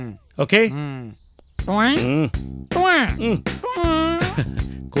అవుతుంది. ఓకే?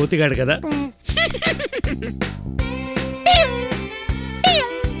 కోతిగాడు కదా.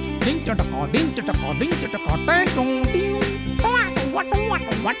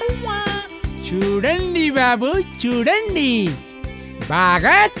 చూడండి బాబు, చూడండి,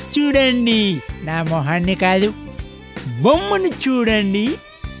 బాగా చూడండి. నా మొహాన్ని కాదు, బొమ్మను చూడండి.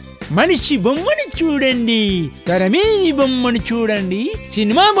 మనిషి బొమ్మను చూడండి, తెరమీది బొమ్మను చూడండి,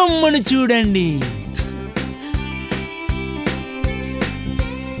 సినిమా బొమ్మను చూడండి.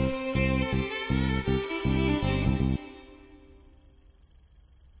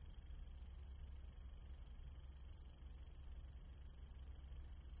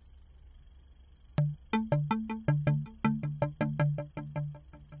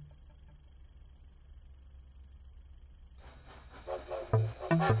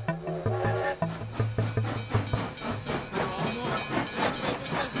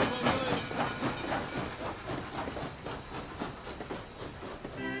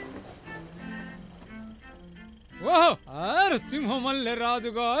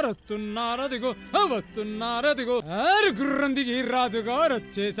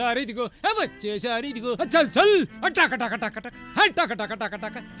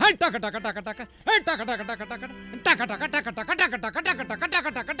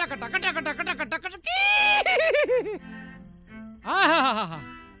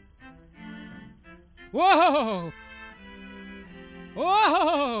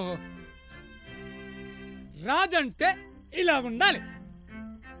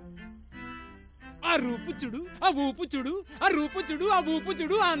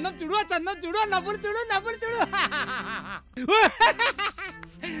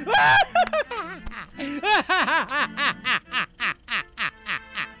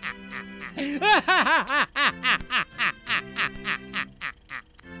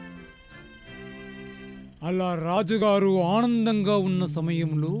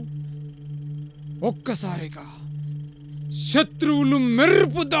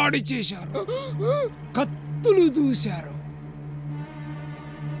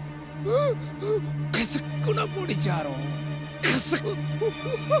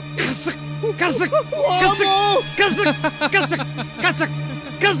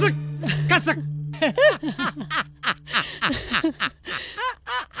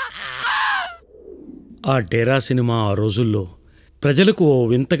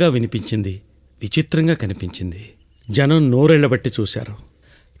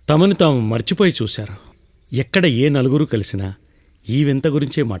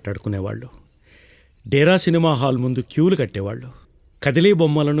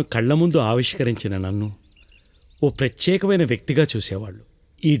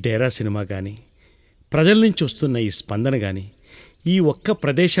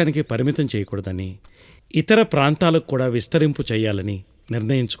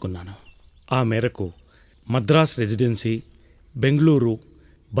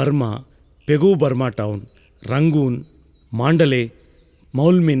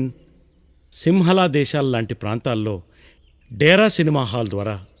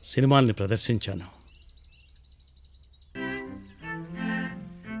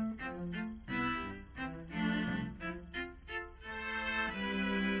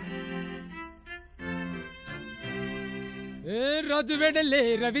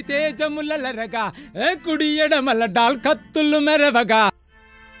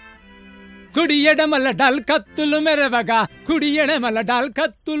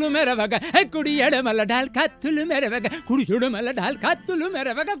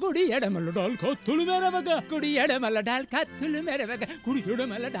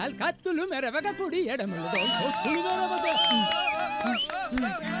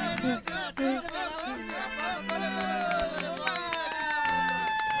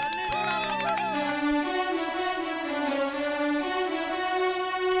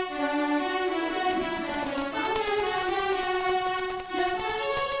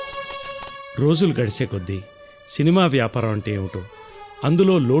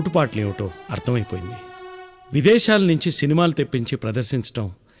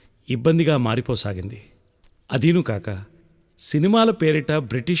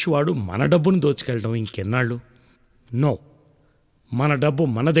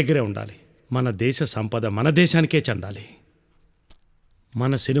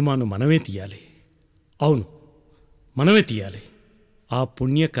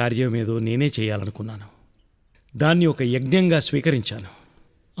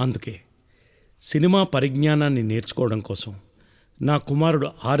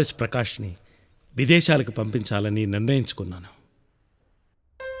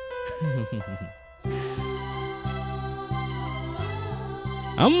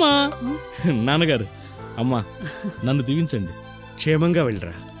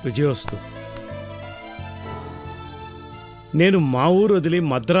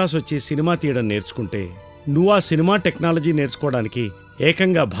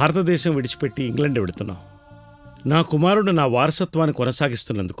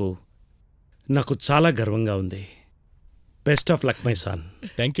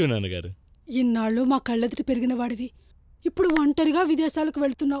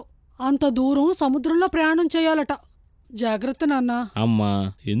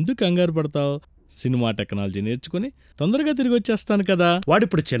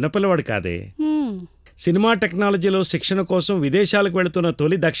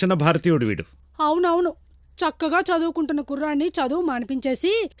 చక్కగా చదువుకుంటున్న కుర్రాన్ని చదువు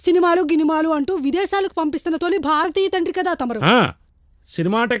మానిపించేసి సినిమాలు గినిమాలు అంటూ విదేశాలకు పంపిస్తున్న తొలి భారతీయ తండ్రి కదా తమరు.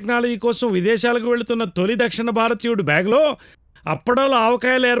 సినిమా టెక్నాలజీ కోసం విదేశాలకు వెళుతున్న తొలి దక్షిణ భారతీయుడు బ్యాగ్లో అప్పడాలు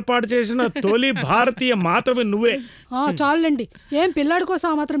ఆవకాయలు ఏర్పాటు చేసిన తొలి భారతీయ మాతవి నువ్వే. చాలండి, ఏం పిల్లాడి కోసం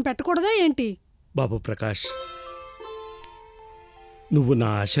ఆ మాత్రం పెట్టకూడదా ఏంటి? బాబు ప్రకాష్, నువ్వు నా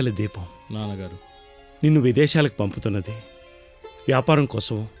ఆశల దీపం. నాన్నగారు, నిన్ను విదేశాలకు పంపుతున్నది వ్యాపారం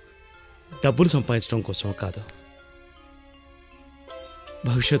కోసం, డబ్బులు సంపాదించడం కోసం కాదు.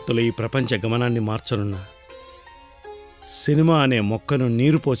 భవిష్యత్తులో ఈ ప్రపంచ గమనాన్ని మార్చనున్న సినిమా అనే మొక్కను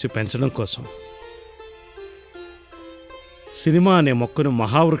నీరు పోసి పెంచడం కోసం, సినిమా అనే మొక్కను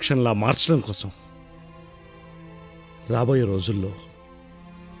మహావృక్షంలా మార్చడం కోసం. రాబోయే రోజుల్లో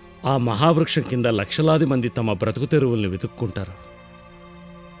ఆ మహావృక్షం కింద లక్షలాది మంది తమ బ్రతుకు తెరువుల్ని వెతుక్కుంటారు.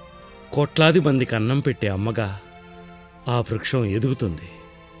 కోట్లాది మందికి అన్నం పెట్టే అమ్మగా ఆ వృక్షం ఎదుగుతుంది.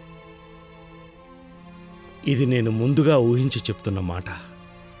 ఇది నేను ముందుగా ఊహించి చెప్తున్న మాట.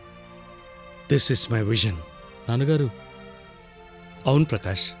 This is my vision. నాన్నగారు. అవును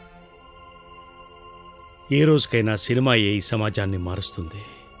ప్రకాష్, ఏ రోజుకైనా సినిమాయే ఈ సమాజాన్ని మారుస్తుంది.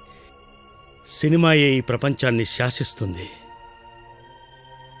 సినిమాయే ఈ ప్రపంచాన్ని శాసిస్తుంది.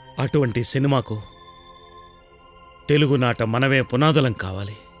 అటువంటి సినిమాకు తెలుగునాట మనమే పునాదులం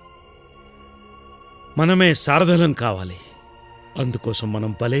కావాలి, మనమే సారథులం కావాలి. అందుకోసం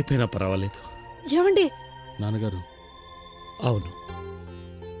మనం బలైపోయినా పర్వాలేదు. ఏమండి నాన్నగారు? అవును,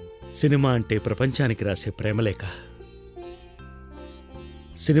 సినిమా అంటే ప్రపంచానికి రాసే ప్రేమలేఖ.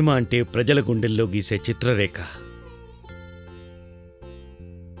 సినిమా అంటే ప్రజల గుండెల్లో గీసే చిత్రరేఖ.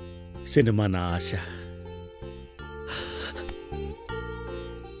 సినిమా నా ఆశ,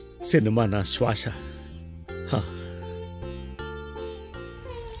 సినిమా నా శ్వాస.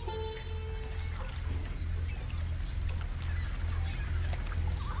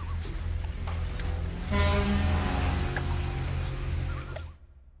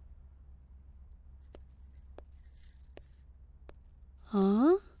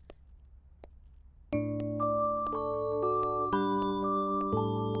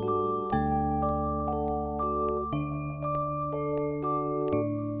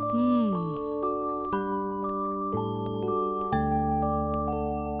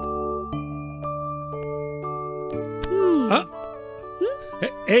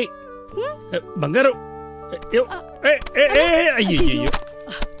 బంగారు,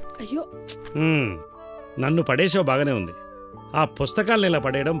 అయ్యో, నన్ను పడేసావు బాగానే ఉంది, ఆ పుస్తకాలను ఇలా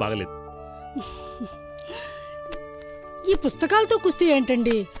పడేయడం బాగలేదు. ఈ పుస్తకాలతో కుస్తీ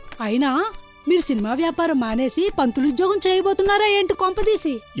ఏంటండి? అయినా మీరు సినిమా వ్యాపారం మానేసి పంతులు ఉద్యోగం చేయబోతున్నారా ఏంటి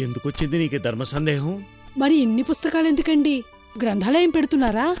కొంపదీసి? ఎందుకొచ్చింది నీకు ధర్మ సందేహం? మరి ఇన్ని పుస్తకాలు ఎందుకండి? గ్రంథాలయం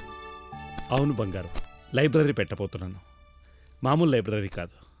పెడుతున్నారా? అవును బంగారు, లైబ్రరీ పెట్టబోతున్నాను. మామూలు లైబ్రరీ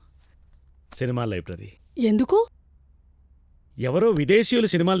కాదు, సినిమా లైబ్రరీ. ఎందుకు? ఎవరో విదేశీయులు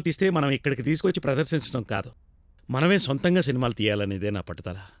సినిమాలు తీస్తే మనం ఇక్కడికి తీసుకొచ్చి ప్రదర్శించడం కాదు, మనమే సొంతంగా సినిమాలు తీయాలనేదే నా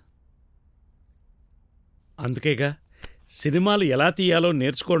పట్టుదల. అందుకేగా సినిమాలు ఎలా తీయాలో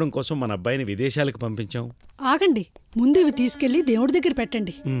నేర్చుకోవడం కోసం మన అబ్బాయిని విదేశాలకు పంపించాం. ఆగండి, ముందు ఇవి తీసుకెళ్లి దేవుడి దగ్గర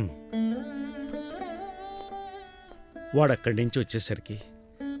పెట్టండి. వాడక్కడి నుంచి వచ్చేసరికి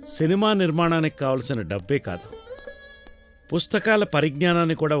సినిమా నిర్మాణానికి కావలసిన డబ్బే కాదు, పుస్తకాల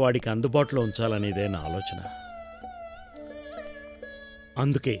పరిజ్ఞానాన్ని కూడా వాడికి అందుబాటులో ఉంచాలనేదే నా ఆలోచన.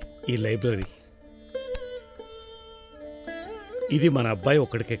 అందుకే ఈ లైబ్రరీ. ఇది మన అబ్బాయి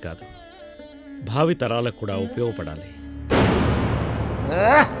ఒక్కడికే కాదు, భావి తరాలకు కూడా ఉపయోగపడాలి.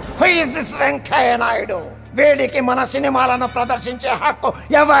 Who is this Venkaiah Naidu? వీడికి మన సినిమాలను ప్రదర్శించే హక్కు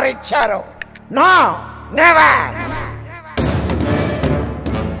ఎవరిచ్చారు? No, never.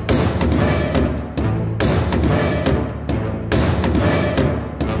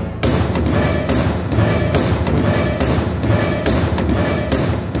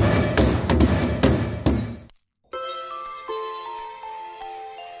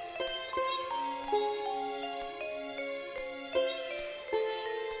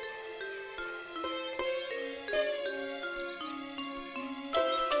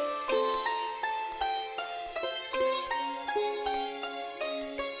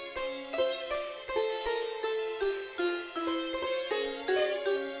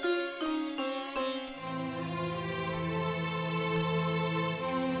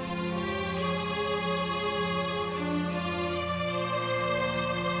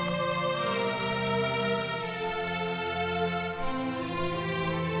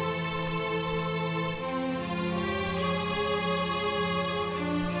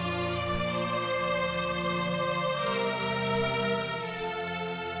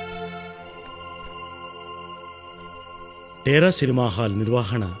 టేరా సినిమా హాల్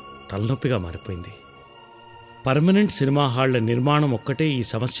నిర్వహణ తలనొప్పిగా మారిపోయింది. పర్మనెంట్ సినిమా హాళ్ల నిర్మాణం ఒక్కటే ఈ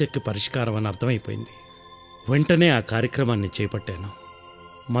సమస్యకి పరిష్కారం అని అర్థమైపోయింది. వెంటనే ఆ కార్యక్రమాన్ని చేపట్టాను.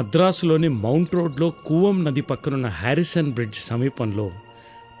 మద్రాసులోని మౌంట్ రోడ్లో కూవం నది పక్కనున్న హ్యారిసన్ బ్రిడ్జ్ సమీపంలో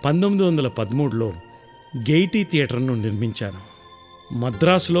 1913లో గెయిటీ థియేటర్ను నిర్మించాను.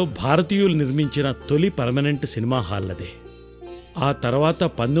 మద్రాసులో భారతీయులు నిర్మించిన తొలి పర్మనెంట్ సినిమా హాల్ అదే. ఆ తర్వాత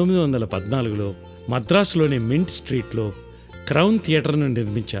 1914లో మద్రాసులోని మింట్ స్ట్రీట్లో క్రౌన్ థియేటర్ను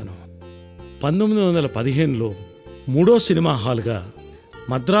నిర్మించాను. 1915లో మూడో సినిమా హాల్గా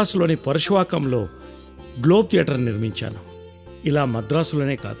మద్రాసులోని పరశువాకంలో గ్లోబ్ థియేటర్ నిర్మించాను. ఇలా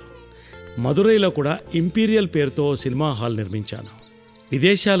మద్రాసులోనే కాదు, మదురైలో కూడా ఇంపీరియల్ పేరుతో సినిమా హాల్ నిర్మించాను.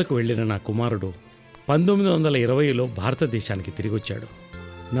 విదేశాలకు వెళ్ళిన నా కుమారుడు 1920లో భారతదేశానికి తిరిగొచ్చాడు.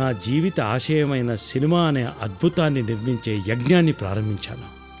 నా జీవిత ఆశయమైన సినిమా అనే అద్భుతాన్ని నిర్మించే యజ్ఞాన్ని ప్రారంభించాను.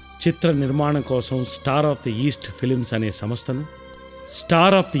 చిత్ర నిర్మాణం కోసం star of the east films అనే సంస్థను,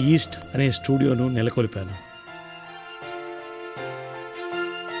 స్టార్ ఆఫ్ ది ఈస్ట్ అనే స్టూడియోను నెలకొల్పాను.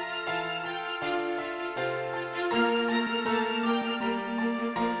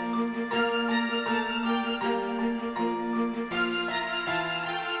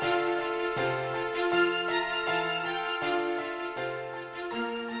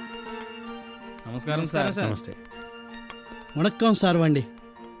 నమస్కారం సార్. నమస్తే. వణక్కం సార్ వండి.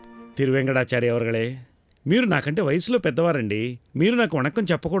 తిరువెంకటాచార్య అవర్గళే, మీరు నాకంటే వయసులో పెద్దవారండి. మీరు నాకు వణక్కం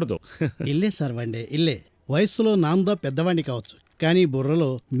చెప్పకూడదు. ఇల్లే సార్ వండే ఇల్లే. వయస్సులో నాందా పెద్దవాణ్ణి కావచ్చు, కానీ బుర్రలో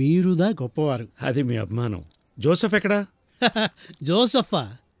మీరుదా గొప్పవారు. అది మీ అభిమానం. జోసెఫ్ ఎక్కడా? జోసఫా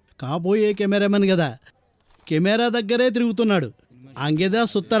కాబోయే కెమెరామెన్ కదా, కెమెరా దగ్గరే తిరుగుతున్నాడు. అంగెదా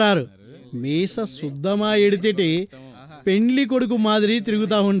సుత్తరారు మీస శుద్ధమా ఎడితిటి పెండ్లి కొడుకు మాదిరి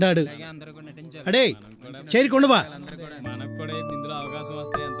తిరుగుతా ఉంటాడు. అడే చేరికొండవా.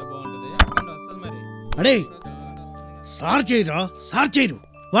 అడే సార్ చేయరా, సార్ చేయరు.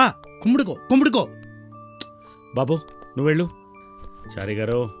 వా కుమ్ముడుకో కుమ్ముడుకో. బాబు నువ్వు వెళ్ళు. చారి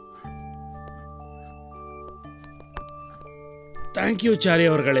గారు. താങ്ക് യു ചാരി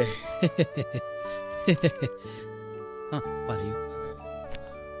അവർകളെ.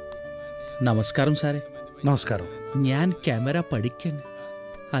 നമസ്കാരം സാറേ. నమస్కారం. ഞാൻ కెమెరా പഠിക്കാൻ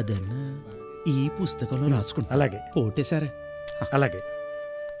అదన్నా ఈ పుస్తకంలో రాసుకుంటా. అలాగే పోటే సరే. అలాగే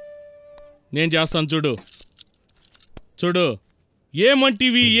నేను చేస్తాను. చూడు చూడు,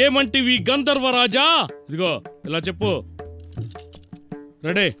 ఏమంటివి గంధర్వరాజా. ఇదిగో ఇలా చెప్పు.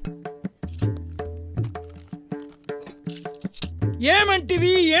 రెడీ.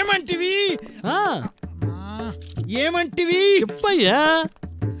 ఏమంటివి చెప్పయ్యా.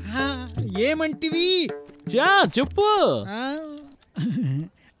 ఏమంటివి చెప్పు.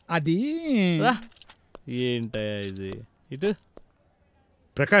 అది ఏంటయ్యా ఇది? ఇటు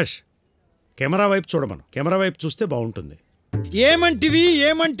ప్రకాష్, కెమెరా వైపు చూడమను. కెమెరా వైపు చూస్తే బాగుంటుంది. ఏమంటివి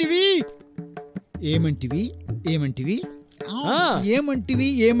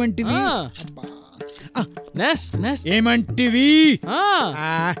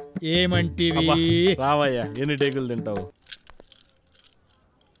రావయ్యా, ఎన్ని టేకులు తింటావు?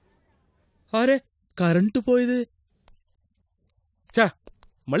 అరే కరెంటు పోయింది. చా,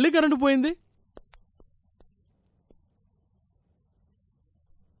 మళ్ళీ కరెంటు పోయింది.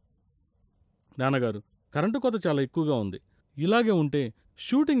 నాన్నగారు, కరెంటు కొత్త చాలా ఎక్కువగా ఉంది. ఇలాగే ఉంటే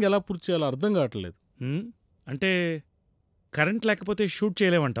షూటింగ్ ఎలా పూర్తి చేయాలో అర్థం కావట్లేదు. అంటే కరెంట్ లేకపోతే షూట్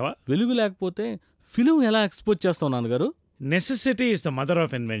చేయలేమంటావా? వెలుగు లేకపోతే ఫిలిం ఎలా ఎక్స్పోజ్ చేస్తావు నాన్నగారు? Necessity is the mother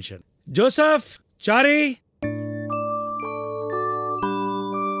of invention. Joseph, Chari.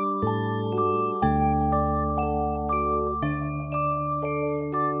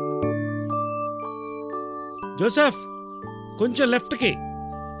 Joseph కొంచెం లెఫ్ట్కి,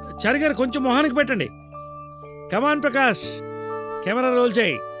 చారి గారు కొంచెం మొహానికి పెట్టండి. కమాన్ ప్రకాష్, కెమెరా రోల్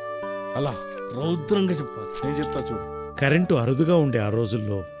చేయి. అలా రౌద్రంగా చెప్పాలి. నేను చెప్తా చూడు. కరెంటు అరుదుగా ఉండే ఆ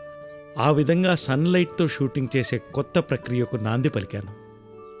రోజుల్లో ఆ విధంగా సన్లైట్తో షూటింగ్ చేసే కొత్త ప్రక్రియకు నాంది పలికాను.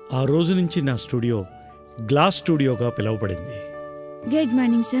 ఆ రోజు నుంచి నా studio glass స్టూడియోగా పిలువబడింది. Good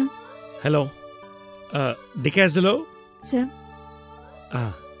morning sir. Hello డికాజ్లో sir.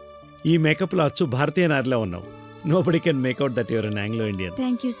 ఈ మేకప్లో అచ్చు భారతీయ నారిలో ఉన్నావు. Nobody can make out that your an Anglo Indian.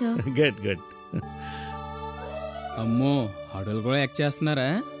 Thank you sir. Good. అమ్మో, ఆడోళ్ళు కూడా యాక్ట్ చేస్తున్నారా?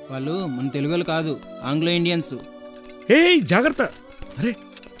 వాళ్ళు మన తెలుగు వాళ్ళు కాదు, ఆంగ్లో ఇండియన్స్. ఏ జాగ్రత్త. అరే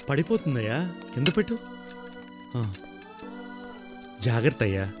పడిపోతుందయ్యా, కింద పెట్టు. జాగ్రత్త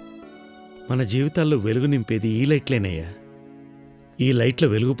అయ్యా. మన జీవితాల్లో వెలుగు నింపేది ఈ లైట్లేనయ్యా. ఈ లైట్లో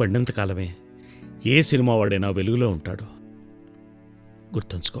వెలుగు పడినంత కాలమే ఏ సినిమా వాడైనా వెలుగులో ఉంటాడు.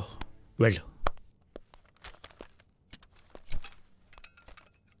 గుర్తుంచుకో. వెళ్ళు.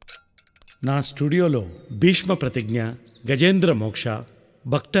 నా స్టూడియోలో భీష్మ ప్రతిజ్ఞ, గజేంద్ర మోక్ష,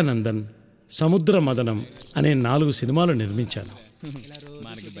 భక్తనందన్, సముద్ర మదనం అనే 4 సినిమాలు నిర్మించాను.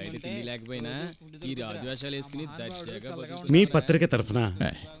 మనకి బయట తిండి లేకపోయినా ఈ రాజవేషాలు వేసుకుని దర్జాగా మీ పత్రిక తరఫున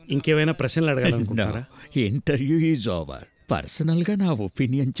ఇంకేమైనా ప్రశ్నలు అడగాలనుకుంటున్నారా? Interview is over. పర్సనల్గా నా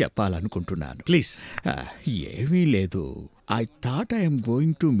ఒపీనియన్ చెప్పాలనుకుంటున్నాను. ప్లీజ్. ఏమీ లేదు. I thought I'm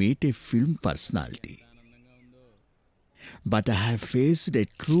going to meet a film personality, but I have faced A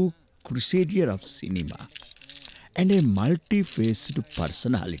true క్రూసేడియర్ of cinema and a multi-faced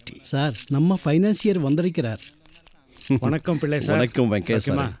personality. Sir, நம்ம ஃபைனான்சியர் வந்திருக்கிறார். வணக்கம் பிள்ளை சார். வணக்கம் வெங்கையா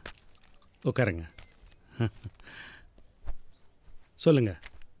சார். உட்காருங்க. சொல்லுங்க.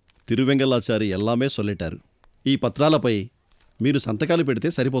 తిరువెంగళాచారి எல்லாமே சொல்லிட்டாరు. ఈ పత్రాలపై మీరు సంతకాలు పెడితే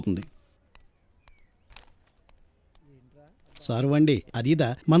సరిపోతుంది. సార్వండి,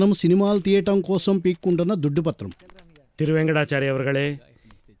 అదిదా మనం సినిమాలు తీయటం కోసం పీక్కుంటున్న దుడ్డు పత్రం. తిరువెంగడాచారి అవర్గళే,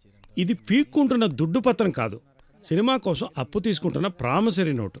 ఇది పీక్కుంటున్న దుడ్డు పత్రం కాదు, సినిమా కోసం అప్పు తీసుకుంటున్న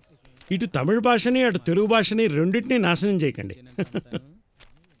ప్రామిసరీ నోటు. ఇటు తమిళ భాషని అటు తెలుగు భాషని రెండింటినీ నాశనం చేయకండి.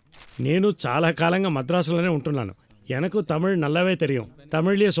 నేను చాలా కాలంగా మద్రాసులోనే ఉంటున్నాను. ఎనకు తమిళ్ నల్లవే తెలియం.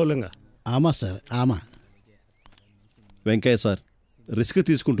 తమిళ్లే సొల్లుంగ. ఆమా సార్, ఆమా. వెంకయ్య సార్, రిస్క్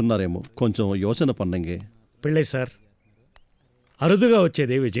తీసుకుంటున్నారేమో, కొంచెం యోచన పన్నంగే. పిళ్ళై సార్, అరుదుగా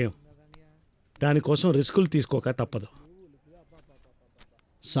వచ్చేదే విజయం. దానికోసం రిస్కులు తీసుకోక తప్పదు.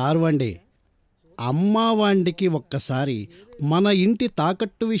 సార్వండి, అమ్మావాండికి ఒక్కసారి మన ఇంటి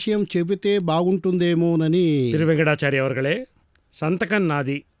తాకట్టు విషయం చెబితే బాగుంటుందేమోనని. తిరువెంకటాచార్య అవర్గళే, సంతకం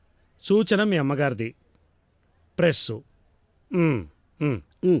నాది, సూచన మీ అమ్మగారిది. ప్రెస్సు.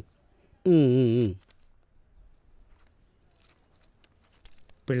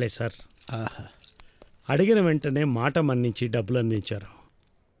 పిళ్ళై సార్, అడిగిన వెంటనే మాట మన్నించి డబ్బులు అందించారు.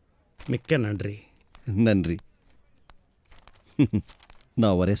 మిక్క నండ్రి. నండ్రి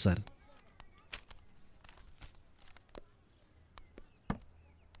నా వరే సార్.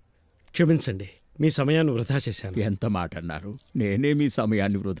 క్షమించండి, మీ సమయాన్ని వృధా చేశాను. ఎంత మాట అన్నారు. నేనే మీ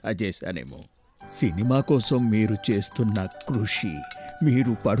సమయాన్ని వృధా చేశానేమో. సినిమా కోసం మీరు చేస్తున్న కృషి,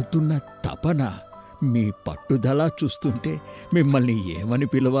 మీరు పడుతున్న తపన, మీ పట్టుదల చూస్తుంటే మిమ్మల్ని ఏమని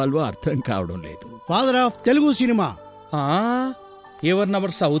పిలవాలో అర్థం కావడం లేదు. Father of Telugu cinema. ఎవరు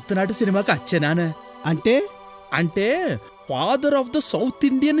నమ్మరు సౌత్ నాటి సినిమాకి వచ్చేనానే అంటే అంటే father of the south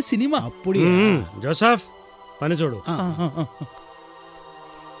Indian cinema. అప్పుడు జోసఫ్ పని చూడు.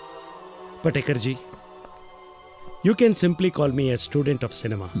 Patekarji, you can simply call me a student of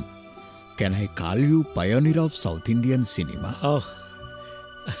cinema. Can I call you pioneer of South Indian cinema? Oh.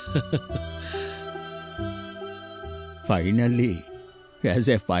 Finally, as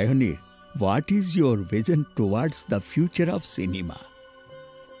a pioneer, what is your vision towards the future of cinema?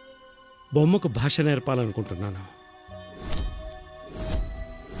 బొమ్మకు భాష నేర్పాలనుకుంటున్నాను.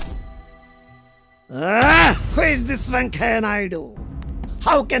 Who is this Venkaiah Naidu?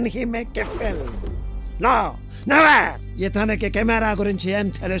 How can he make a film? No, never! ఇతనికి camera గురించి ఏం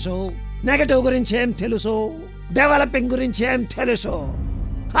తెలుసు, negative గురించి ఏం తెలుసు, developing గురించి ఏం తెలుసు,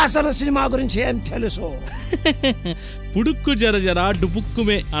 అసలు సినిమా గురించి ఏం తెలుసు? పుడుక్కు జర జరా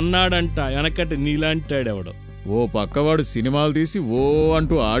డుబుక్కుమే అన్నాడంట వెనకటి నీలాంటాడెవడో. ఓ పక్కవాడు సినిమాలు తీసి ఓ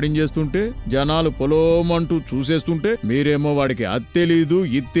అంటూ ఆడించేస్తుంటే, జనాలు పొలోమంటూ చూసేస్తుంటే, మీరేమో వాడికి అది తెలీదు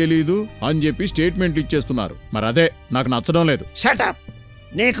ఇది తెలీదు అని చెప్పి స్టేట్మెంట్లు ఇచ్చేస్తున్నారు. మరి అదే నాకు నచ్చడం లేదు. షటప్!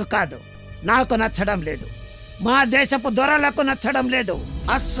 నీకు కాదు, నాకు నచ్చడం లేదు, మా దేశపు దొరలకు నచ్చడం లేదు.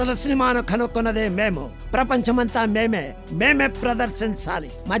 అస్సలు సినిమాను కనుక్కున్నదే మేము, ప్రపంచమంతా మేమే ప్రదర్శించాలి.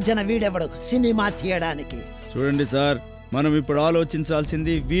 మధ్యన వీడెవడు సినిమా తీయడానికి? చూడండి సార్, మనం ఇప్పుడు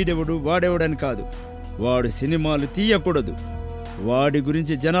ఆలోచించాల్సింది వీడెవడు వాడెవడని కాదు. వాడు సినిమాలు తీయకూడదు, వాడి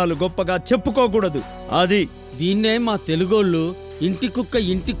గురించి జనాలు గొప్పగా చెప్పుకోకూడదు. అది దీన్నే మా తెలుగోళ్ళు ఇంటి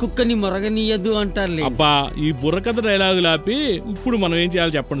కుక్కని మొరగనీయదు అంటారులే. అబ్బా, ఈ బుర్రకథ డైలాగులు ఆపి ఇప్పుడు మనం ఏం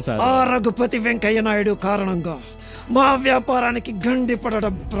చేయాలి చెప్పండి సార్. ఆ రఘుపతి వెంకయ్య నాయుడు కారణంగా మా వ్యాపారానికి గండి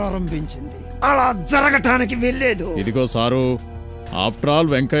పడడం ప్రారంభించింది. అలా జరగటానికి వెళ్ళలేదు. ఇదిగో sir, after all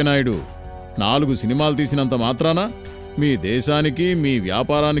Venkaiah Naidu 4 సినిమాలు తీసినంత మాత్రాన మీ దేశానికి మీ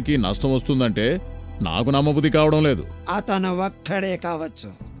వ్యాపారానికి నష్టం వస్తుందంటే నాకు నమ్మబుద్ధి కావడం లేదు. అతను ఒక్కడే కావచ్చు,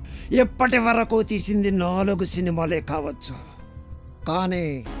 ఇప్పటి వరకు తీసింది 4 సినిమాలే కావచ్చు, కానీ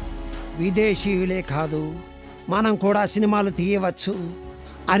విదేశీయులే కాదు, మనం కూడా సినిమాలు తీయవచ్చు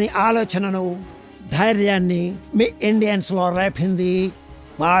అని ఆలోచనను, ధైర్యాన్ని మీ ఇండియన్స్లో రేపింది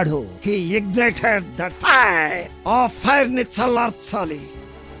వాడు. He ignited that fire. ఆ ఫైర్ని చల్లార్చాలి,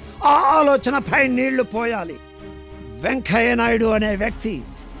 ఆ ఆలోచనపై నీళ్లు పోయాలి. వెంకయ్య నాయుడు అనే వ్యక్తి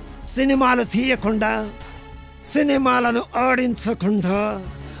సినిమాలు తీయకుండా, సినిమాలను ఆడించకుండా,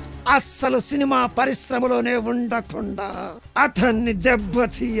 అస్సలు సినిమా పరిశ్రమలోనే ఉండకుండా అతన్ని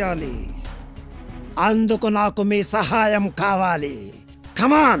దెబ్బతీయాలి. అందుకు నాకు మీ సహాయం కావాలి.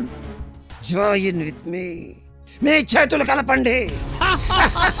 కమాన్, జాయిన్ విత్ మీ. మీ చేతులు కలపండి.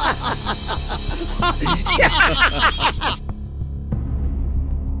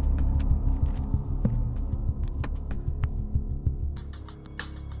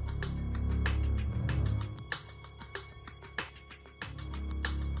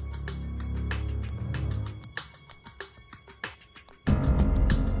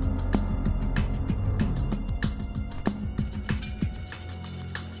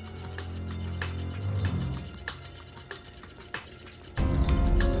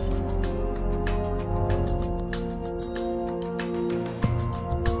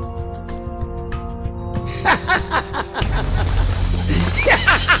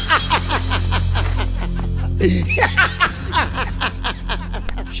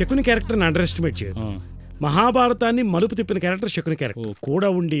 శకుని క్యారెక్టర్ని అండర్ ఎస్టిమేట్ చేయదు. మహాభారతాన్ని మలుపు తిప్పిన క్యారెక్టర్ శకుని క్యారెక్టర్. కూడా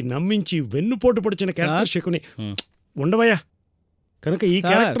ఉండి నమ్మించి వెన్నుపోటు పొడిచిన క్యారెక్టర్ శకుని. ఉండవయ్యా. కనుక ఈ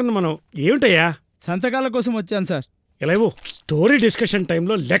క్యారెక్టర్ని మనం ఏమిటయ్యా సంతకాల కోసం వచ్చాను సార్. ఎలాగో స్టోరీ డిస్కషన్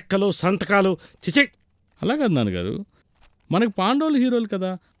టైంలో లెక్కలు సంతకాలు చిచే. అలాగదు నాన్నగారు, మనకి పాండవులు హీరోలు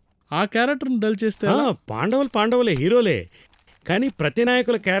కదా, ఆ క్యారెక్టర్ని డల్ చేస్తే పాండవులే హీరోలే, కానీ ప్రతి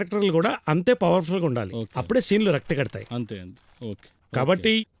నాయకుల క్యారెక్టర్లు కూడా అంతే పవర్ఫుల్గా ఉండాలి. అప్పుడే సీన్లు రక్త కడతాయి. అంతే ఓకే.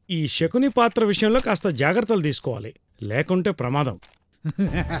 కాబట్టి ఈ శకుని పాత్ర విషయంలో కాస్త జాగ్రత్తలు తీసుకోవాలి, లేకుంటే ప్రమాదం.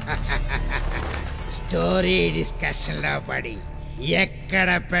 స్టోరీ డిస్కషన్ లో పడి ఎక్కడ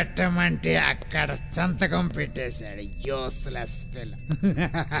పెట్టమంటే అక్కడ సంతకం పెట్టేశాడు. Useless film.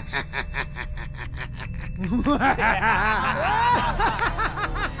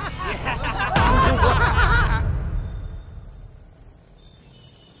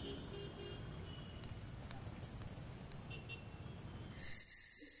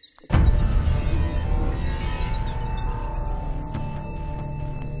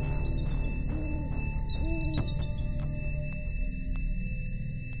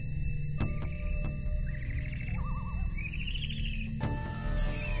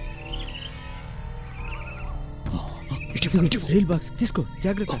 రైల్ బాక్స్ తీసుకో,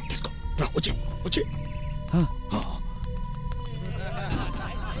 జాగ్రత్త తీసుకో. రా వచ్చే వచ్చే.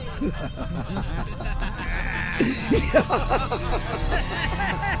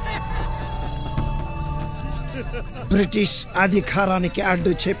 బ్రిటిష్ అధికారానికి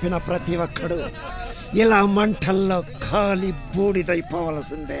అడ్డు చెప్పిన ప్రతి ఒక్కడు ఇలా మంటల్లో ఖాళీ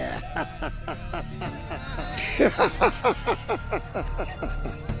బూడిదైపోవలసిందే.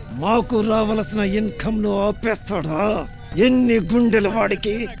 మాకు రావలసిన ఇన్కమ్ ను ఆపేస్తాడా? ఎన్ని గుండెల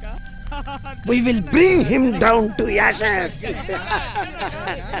వాడికి! We will bring him down to ashes.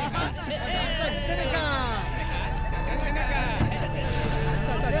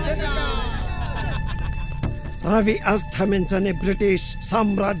 Ravi అస్తమించని British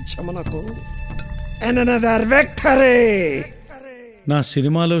సామ్రాజ్యమునకు another victory. నా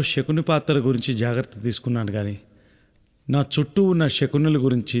సినిమాలో శకుని పాత్ర గురించి జాగ్రత్త తీసుకున్నాను, కానీ నా చుట్టూ ఉన్న శకునుల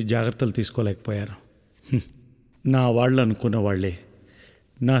గురించి జాగ్రత్తలు తీసుకోలేకపోయాను. నా వాళ్ళు అనుకున్న వాళ్లే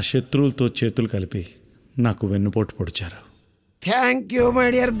నా శత్రువులతో చేతులు కలిపి నాకు వెన్నుపోటు పొడిచారు. Thank you my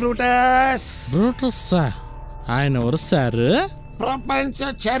dear Brutus. Brutus ఆయన ఎవరు సార్? ప్రపంచ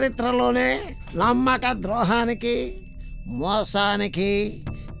చరిత్రలోనే నమ్మక ద్రోహానికి, మోసానికి,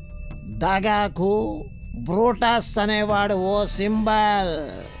 దగాకు బ్రూటస్ అనేవాడు ఓ సింబల్.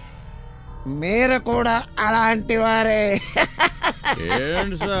 మీరు కూడా అలాంటి వారే.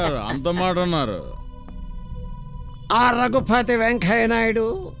 ఏంటి సార్ అంత మాట అన్నారు? ఆ రఘుపతి వెంకయ్య నాయుడు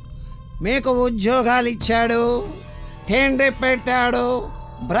మీకు ఉద్యోగాలు ఇచ్చాడు, తిండి పెట్టాడు,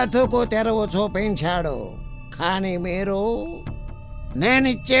 బ్రతుకు తెరువు చూపించాడు. కానీ మీరు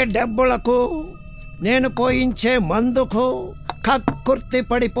నేనిచ్చే డబ్బులకు, నేను పోయించే మందుకు కక్కుర్తి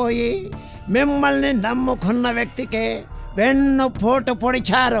పడిపోయి మిమ్మల్ని నమ్ముకున్న వ్యక్తికే వెన్ను పోటు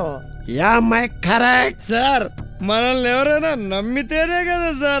పొడిచారు. Correct sir? మనల్ని ఎవరైనా నమ్మితేనే కదా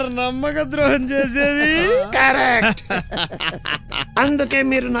సార్ నమ్మక ద్రోహం చేసేది. కరెక్ట్. అందుకే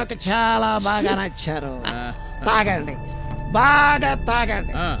మీరు నాకు చాలా బాగా నచ్చారు. తాగండి, బాగా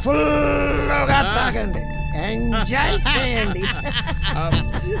తాగండి, ఫుల్గా తాగండి, ఎంజాయ్ చేయండి.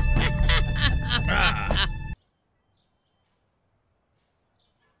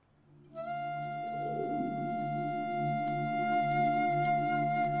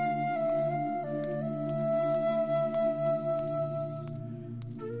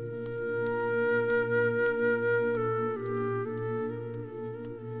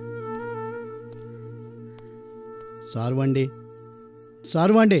 సార్వండి,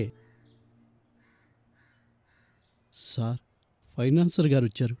 సార్వండి. సార్, ఫైనాన్సర్ గారు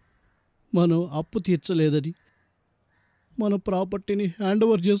వచ్చారు. మనం అప్పు తీర్చలేదని మన ప్రాపర్టీని హ్యాండ్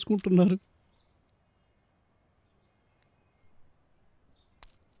ఓవర్ చేసుకుంటున్నారు.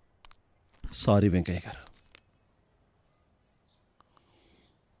 సారీ వెంకయ్య గారు.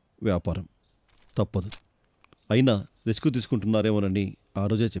 వ్యాపారం తప్పదు. అయినా రిస్క్ తీసుకుంటున్నారేమోనని ఆ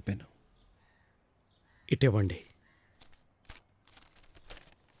రోజే చెప్పాను. ఇటివ్వండి.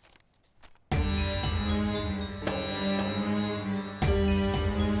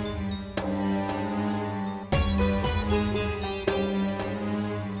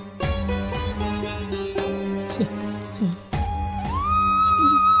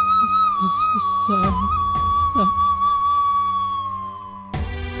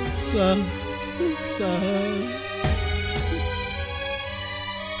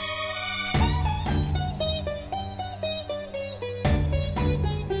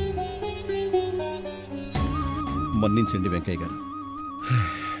 మన్నించండి వెంకయ్య గారు.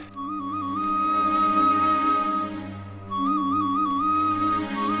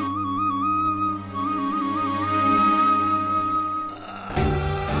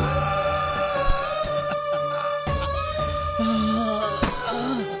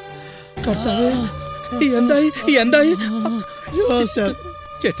 എന്തായി ജോസഫ്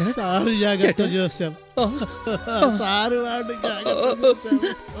ചേട്ടാ സാറ് ജാഗ്രത ജോസഫ് സാറ് വാട്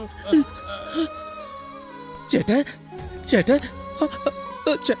ചേട്ടാ ചേട്ടാ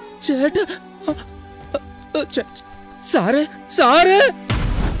ചേട്ടാ സാറേ സാറേ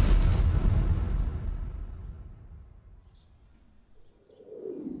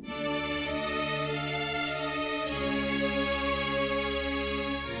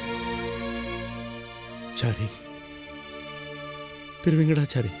చారి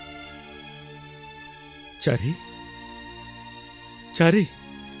తిరువెంకటాచారి చారి చారి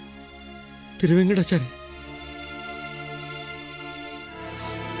తిరువెంకటాచారి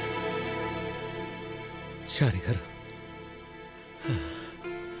చారి గారు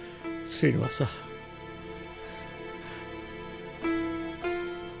శ్రీనివాస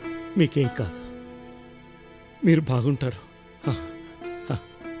మీకేం కాదు, మీరు బాగుంటారు.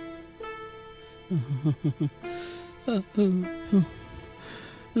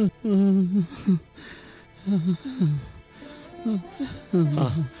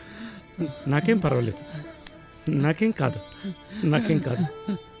 నాకేం పర్వాలేదు, నాకేం కాదు, నాకేం కాదు,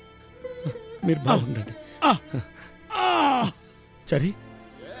 మీరు బాగుండండి. చరి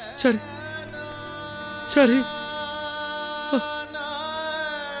చరి చరి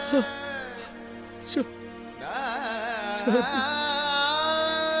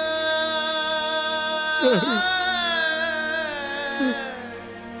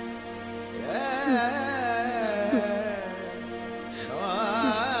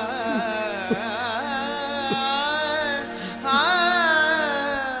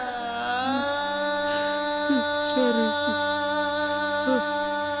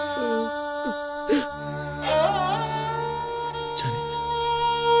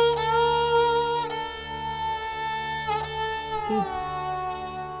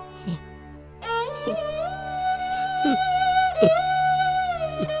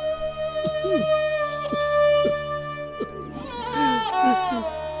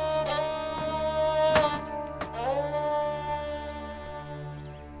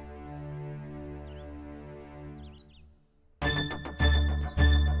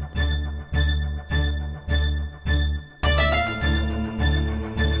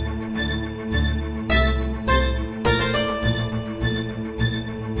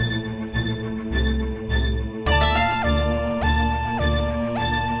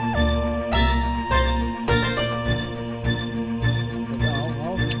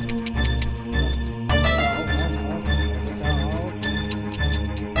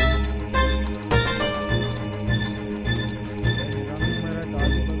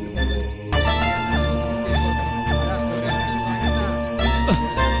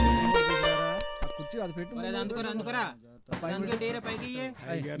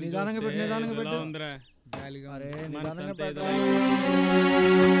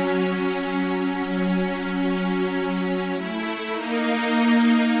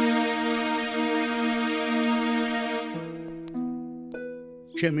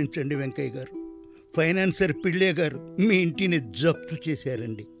క్షమించండి వెంకయ్య గారు, ఫైనాన్సర్ పిళ్ళే గారు మీ ఇంటిని జప్తు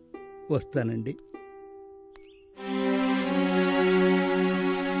చేశారండి. వస్తానండి.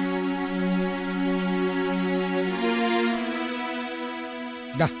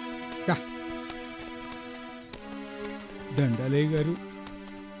 దండాలయ్య గారు,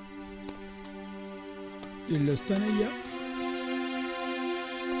 వెళ్ళొస్తానయ్యా.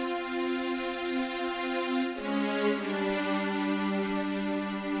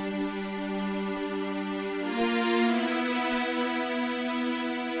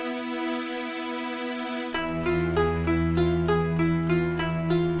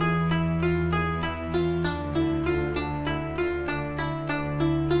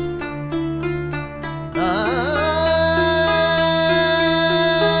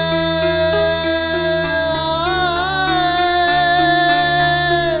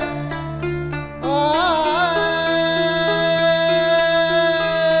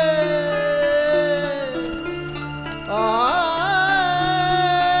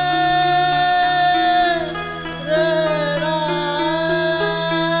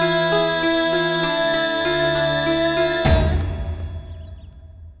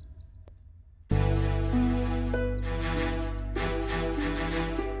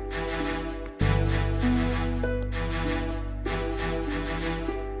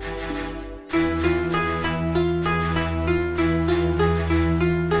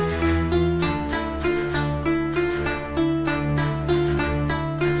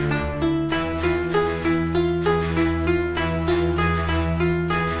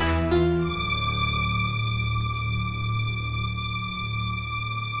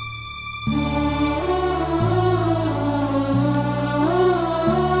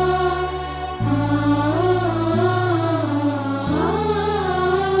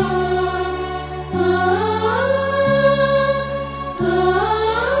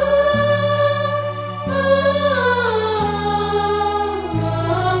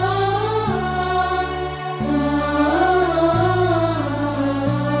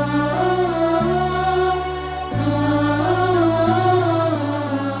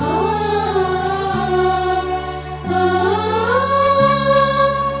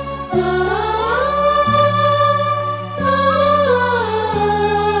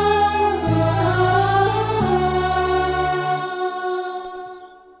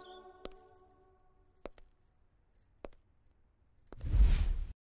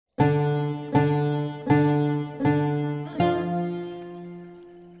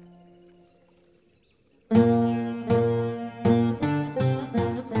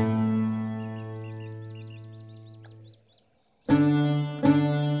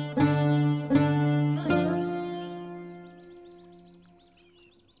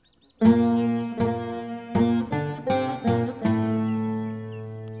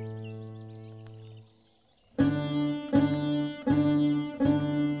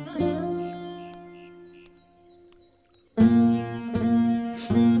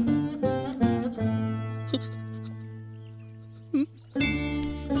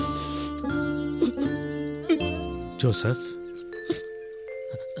 జోసఫ్,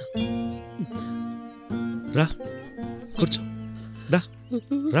 రా కూర్చో.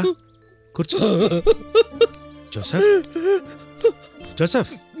 రా కూర్చో. జోసఫ్,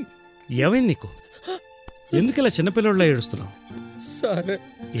 జోసఫ్, ఏమైంది నీకు? ఎందుకు ఇలా చిన్నపిల్లల్లో ఏడుస్తున్నావు? సరే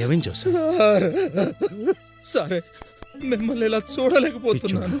ఏమైంది జోసఫ్? సరే, మిమ్మల్ని ఇలా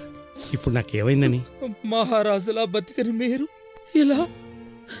చూడలేకపోతున్నాను. ఇప్పుడు నాకేమైందని? మహారాజులా బతికని మీరు ఇలా.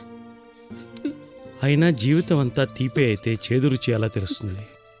 అయినా జీవితం అంతా తీపే అయితే చేదు రుచి ఎలా తెలుస్తుంది?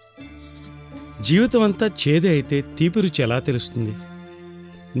 జీవితం అంతా చేదే అయితే తీపి రుచి ఎలా తెలుస్తుంది?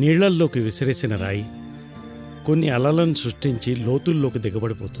 నీళ్లల్లోకి విసిరేసిన రాయి కొన్ని అలలను సృష్టించి లోతుల్లోకి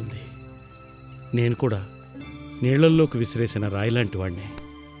దిగబడిపోతుంది. నేను కూడా నీళ్లల్లోకి విసిరేసిన రాయి లాంటి వాడిని.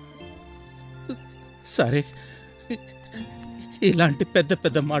 సరే, ఇలాంటి పెద్ద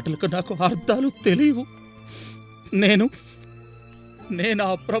పెద్ద మాటలకు నాకు అర్థాలు తెలియవు. నేను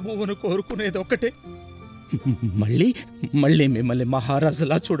ఆ ప్రభువును కోరుకునేది ఒకటే, మళ్ళీ మళ్ళీ మిమ్మల్ని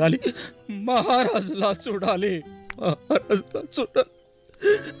మహారాజులా చూడాలి, మహారాజులా చూడాలి, మహారాజులా చూడాలి.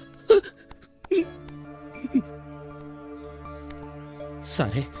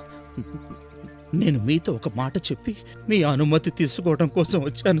 సరే, నేను మీతో ఒక మాట చెప్పి మీ అనుమతి తీసుకోవడం కోసం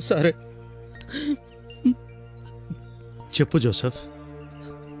వచ్చాను. సరే చెప్పు జోసఫ్.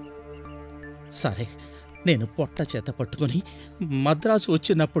 సరే, నేను పొట్ట చేత పట్టుకొని మద్రాసు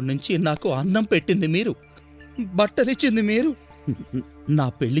వచ్చినప్పటి నుంచి నాకు అన్నం పెట్టింది మీరు, బట్టలిచ్చింది మీరు, నా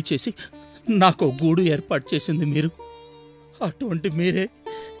పెళ్లి చేసి నాకు గూడు ఏర్పాటు చేసింది మీరు. అటువంటి మీరే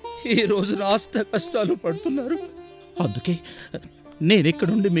ఈ రోజు నాస్త కష్టాలు పడుతున్నారు. అందుకే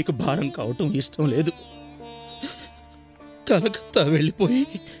నేనిక్కడుండి మీకు భారం కావటం ఇష్టం లేదు. కలకత్తా వెళ్ళిపోయి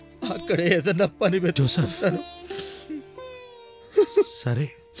అక్కడ ఏదన్నా పని వెతుకుతాను. సరే,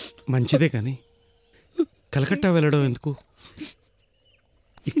 మంచిదే, కానీ కలకత్తా వెళ్ళడం ఎందుకు?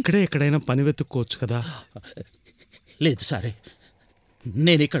 ఇక్కడే ఎక్కడైనా పని వెతుక్కోవచ్చు కదా. లేదు సరే,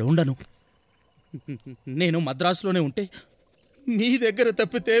 నేను ఇక్కడ ఉండను. నేను మద్రాసులోనే ఉంటే మీ దగ్గర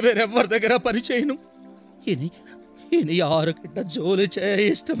తప్పితే వేరెవ్వరి దగ్గర పని చేయను. ఇని 6 గంట జోలి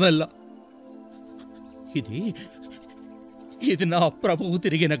చేయ ఇష్టమల్ల. ఇది నా ప్రభువు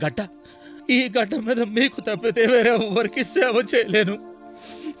తిరిగిన గడ్డ. ఈ గడ్డ మీద మీకు తప్పితే వేరెవ్వరికి సేవ చేయలేను.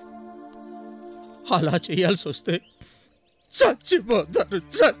 అలా చేయాల్సి వస్తే చచ్చిపోతాను.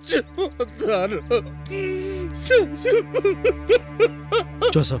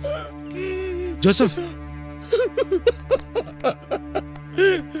 జోసఫ్, జోసఫ్,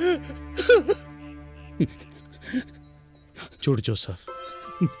 చూడు జోసఫ్,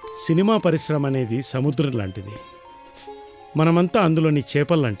 సినిమా పరిశ్రమ అనేది సముద్రం లాంటిది. మనమంతా అందులోని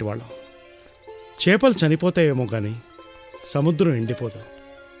చేపలు లాంటి వాళ్ళం. చేపలు చనిపోతాయేమో కానీ సముద్రం ఎండిపోదు.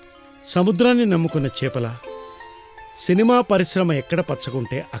 సముద్రాన్ని నమ్ముకున్న చేపల సినిమా పరిశ్రమ ఎక్కడ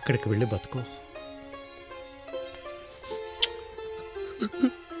పచ్చకుంటే అక్కడికి వెళ్ళి బతుకో.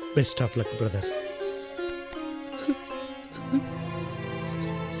 Best of luck brother.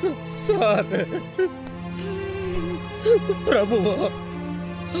 ప్రభువా,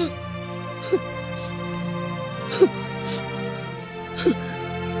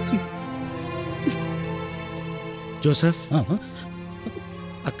 జోసఫ్,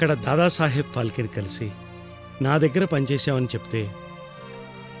 అక్కడ దాదాసాహెబ్ ఫాల్కేని కలిసి నా దగ్గర పనిచేసావని చెప్తే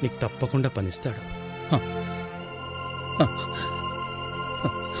నీకు తప్పకుండా పనిస్తాడు.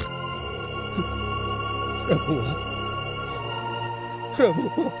 ప్రభువా,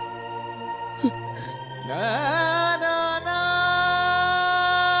 ప్రభువా.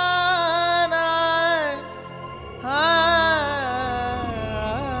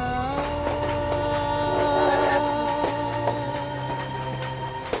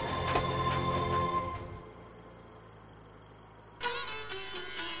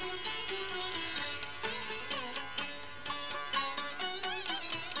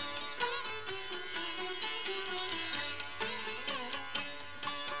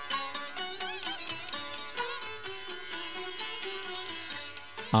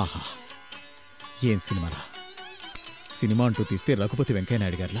 ఆహా, ఏం సినిమారా! సినిమా అంటూ తీస్తే రఘుపతి వెంకయ్య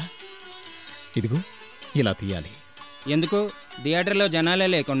నాయుడు గారిలా. ఇదిగో ఇలా తీయాలి. ఎందుకు? థియేటర్లో జనాలే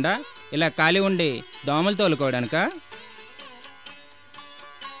లేకుండా ఇలా ఖాళీ ఉండి దోమలు తోలుకోవడానికా?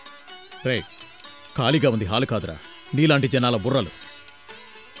 రే, ఖాళీగా ఉంది హాలు కాదురా, నీలాంటి జనాల బుర్రలు.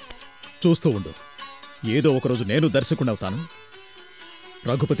 చూస్తూ ఉండు, ఏదో ఒకరోజు నేను దర్శకుడవుతాను.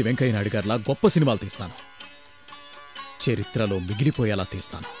 రఘుపతి వెంకయ్య నాయుడు గారిలా గొప్ప సినిమాలు తీస్తాను. చరిత్రలో మిగిలిపోయేలా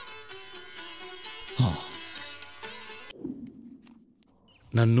తీస్తాను.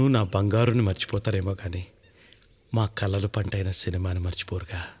 నన్ను నా బంగారుని మర్చిపోతారేమో కానీ మా కలలు పంటైన సినిమాని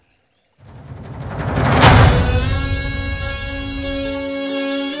మర్చిపోరుగా.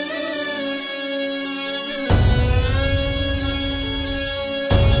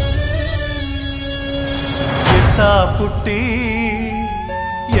 ఎట్టా పుట్టి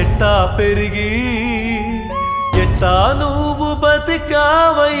ఎట్టా పెరిగి ఎట్టా నువ్వు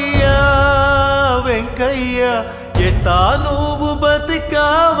బతికావయ్యా వెంకయ్య, ఎట్టా నువ్వు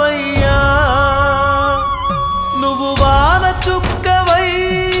బతికావయ్యా. నువ్వు వాన చుక్కవై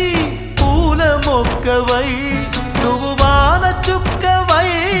పూల మొక్కవై, నువ్వు వాన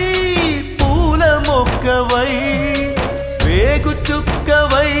చుక్కవై పూల మొక్కవై, వేగు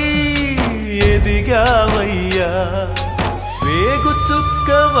చుక్కవై ఎదిగావయ్యా, వేగు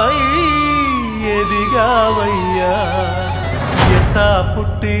చుక్కవై ఎదిగావయ్యా. ఎట్టా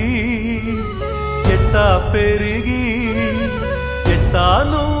పుట్టి ఎట్టా పెరిగి ఎట్టా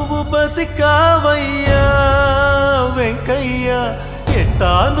నువ్వు బతికావయ్యా వెంకయ్య,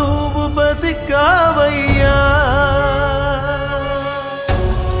 ఎట్టా నువ్వు బతికావయ్యా.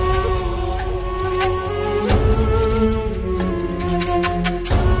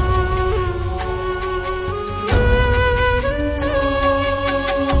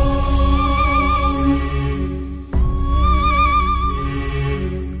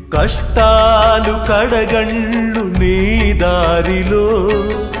 కష్టాలు కడగళ్ళు నీ దారిలో,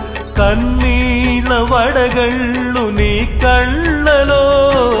 కన్నీళ్ళ వడగళ్ళు నీ కళ్ళలో,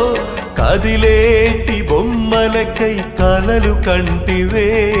 కదిలేటి బొమ్మలకై కలలు కంటివే,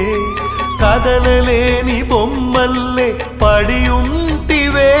 కదలలేని బొమ్మల్లే పడి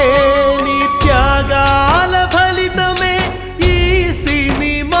ఉంటివే. నీ త్యాగాల ఫలితమే ఈ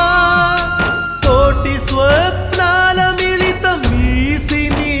సినిమా, తోటి స్వప్నాల మిళితం ఈ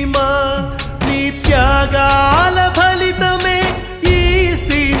సినిమా. నీ త్యాగాల ఫలితమే ఈ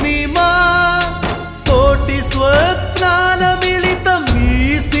సినిమా, తోటి స్వప్నాల మిళితం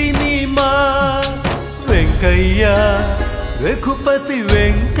ఈ సినిమా. వెంకయ్య రఘుపతి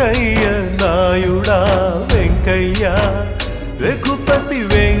వెంకయ్య నాయుడా వెంకయ్య, రఘుపతి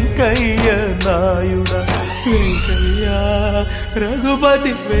వెంకయ్య నాయుడా వెంకయ్య,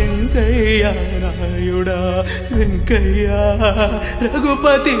 రఘుపతి వెంకయ్య నాయుడా వెంకయ్య,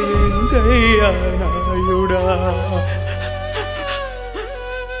 రఘుపతి వెంకయ్య నాయుడా.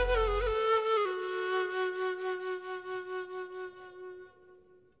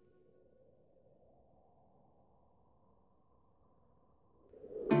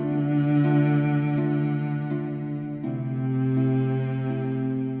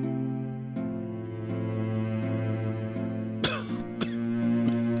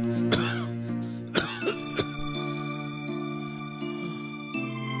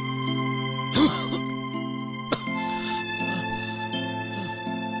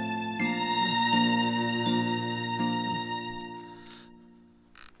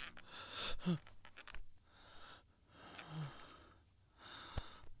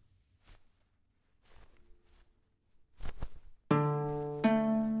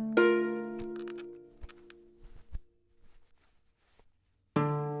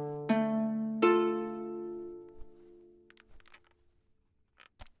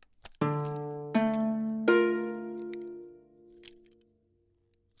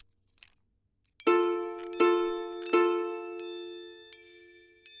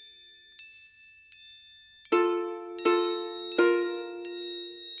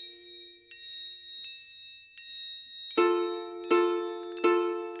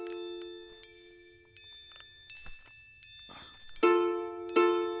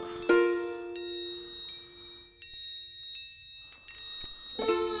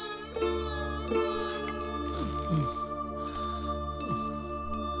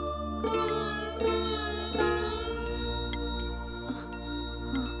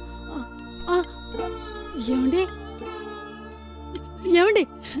 ఏమండి ఏమండి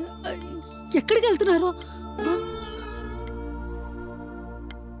ఎక్కడికి వెళ్తున్నారు?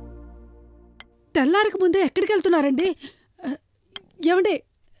 తెల్లారికి ముందే ఎక్కడికి వెళ్తున్నారండి? ఏమండి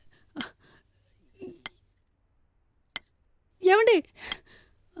ఏమండి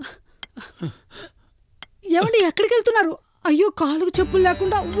ఏమండి ఎక్కడికి వెళ్తున్నారు? అయ్యో కాలుకు చెప్పులు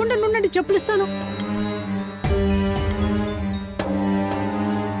లేకుండా ఉండండి ఉండండి, చెప్పులు ఇస్తాను.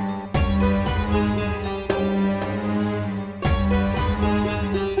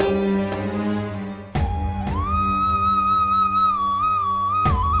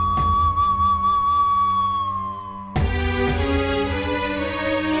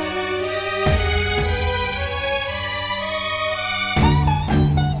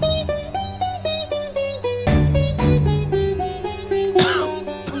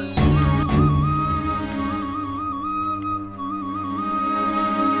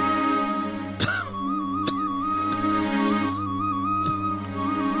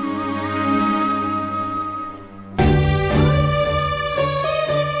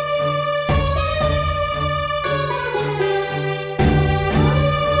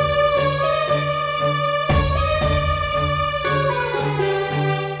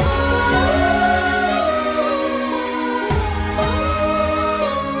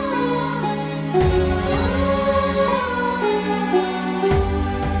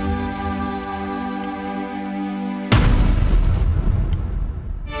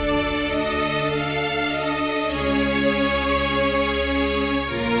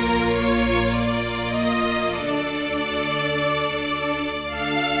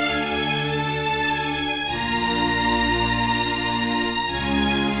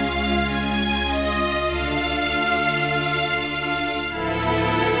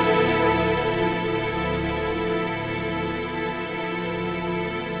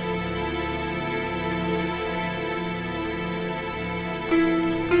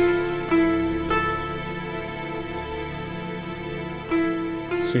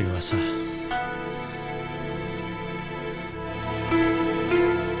 శ్రీనివాస,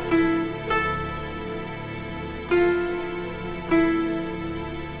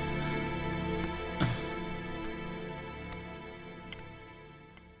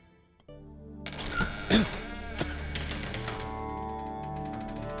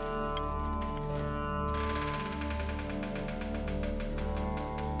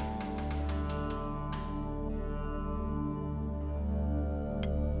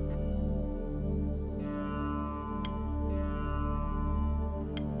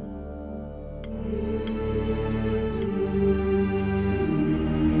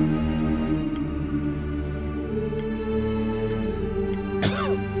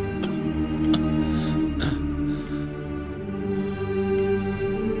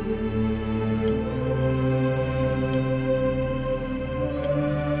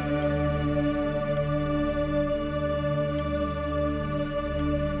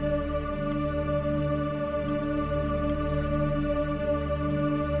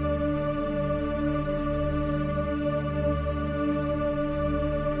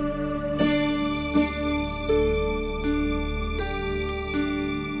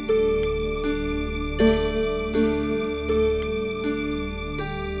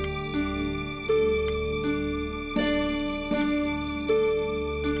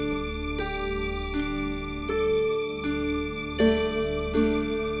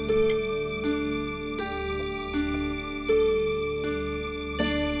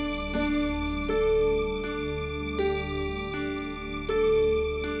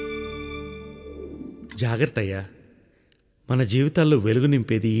 జాగ్రత్త అయ్యా. మన జీవితాల్లో వెలుగు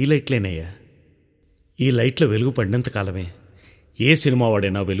నింపేది ఈ లైట్లేనయ్యా. ఈ లైట్లో వెలుగు పడినంత కాలమే ఏ సినిమా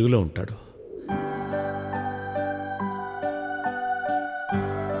వాడైనా వెలుగులో ఉంటాడు.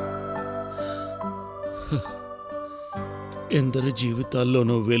 ఎందరి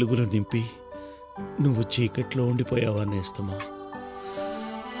జీవితాల్లోనూ వెలుగులు నింపి నువ్వు చీకట్లో ఉండిపోయావా నేస్తమా?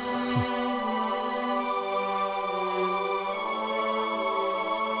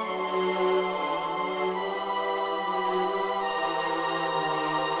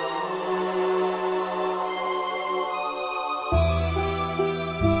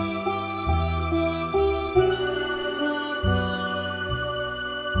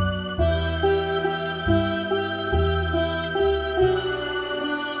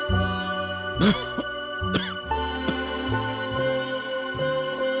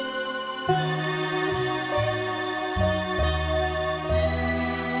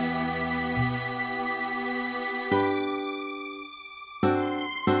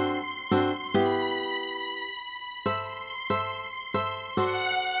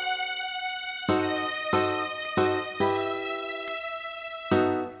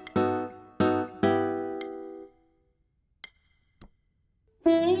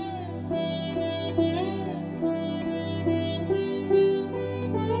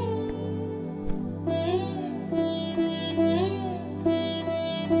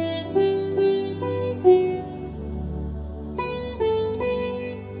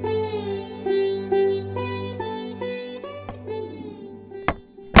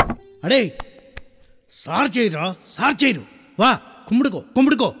 అడే సార్ చేయరా, సార్ చేయరు. వా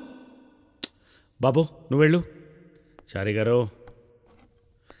కుమ్ముడుకో. బాబు నువ్వు వెళ్ళు. చారి గారు.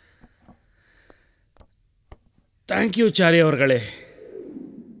 థ్యాంక్ యూ చారి అవర్గళే.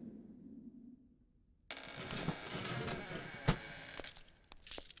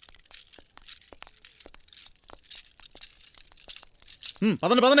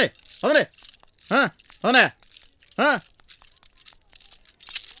 పదండి పదండి పదండి పదనే.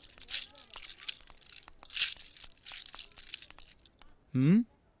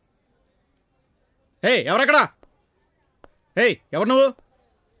 ఏయ్ ఎవరెక్కడా? ఏయ్ ఎవరు నువ్వు?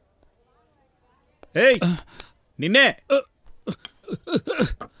 ఏయ్ నిన్నే.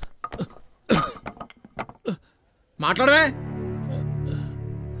 మాట్లాడవే.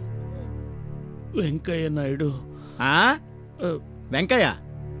 వెంకయ్య నాయుడు. వెంకయ్య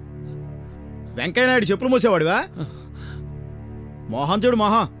నాయుడు చెప్పులు మూసేవాడివా? మోహన్ చూడు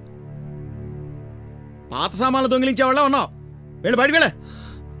మోహన్, పాత సామాన్లు దొంగిలించేవాళ్ళ ఉన్నావు. వెళ్ళి బయటికి వెళ్ళే.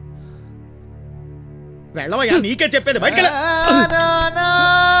 వెళ్ళవయ్యా, నీకే చెప్పేది బయటికి వెళ్ళే.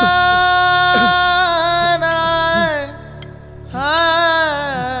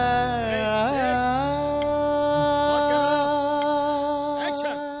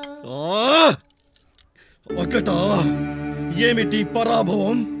 ఒకటా ఏమిటి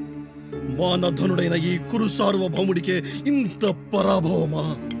పరాభవం? మానధనుడైన ఈ కురు సార్వభౌముడికే ఇంత పరాభవమా?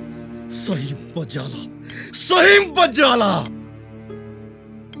 సహింపజాల.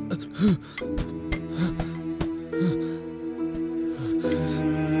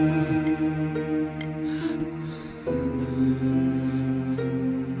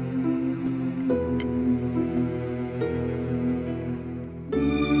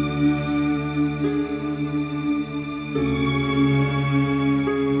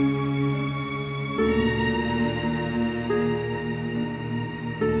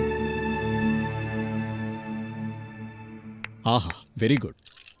 ఆహా, వెరీ గుడ్.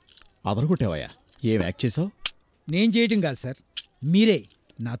 అదరగొట్టావయ్యా. ఏం యాక్ట్ చేసావు? నేను చేయటం కాదు సార్, మీరే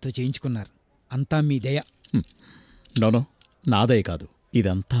నాతో చేయించుకున్నారు. అంతా మీ దయ. నోనో, నా దయ కాదు.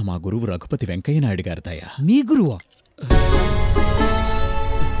 ఇదంతా మా గురువు రఘుపతి వెంకయ్య నాయుడు గారి దయ. మీ గురువా?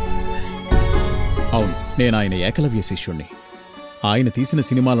 అవును, నేను ఆయన ఏకలవ్య శిష్యుణ్ణి. ఆయన తీసిన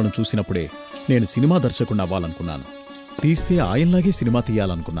సినిమాలను చూసినప్పుడే నేను సినిమా దర్శకుడిని అవ్వాలనుకున్నాను. తీస్తే ఆయనలాగే సినిమా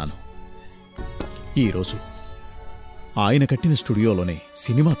తీయాలనుకున్నాను. ఈరోజు ఆయన కట్టిన స్టూడియోలోనే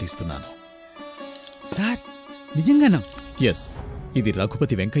సినిమా తీస్తున్నాను. సార్ నిజంగానా? ఎస్, ఇది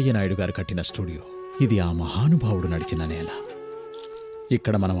రఘుపతి వెంకయ్య నాయుడు గారు కట్టిన స్టూడియో. ఇది ఆ మహానుభావుడు నడిచిన నేల.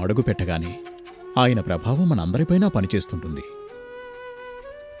 ఇక్కడ మనం అడుగు పెట్టగానే ఆయన ప్రభావం మనందరిపైనా పనిచేస్తుంటుంది.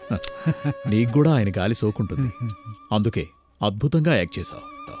 నీకు కూడా ఆయన గాలి సోకుంటుంది. అందుకే అద్భుతంగా యాక్ట్ చేశావు.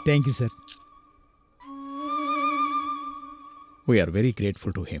 Thank you sir. We are very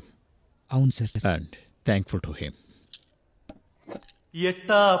grateful to him. అవును sir. And thankful to him.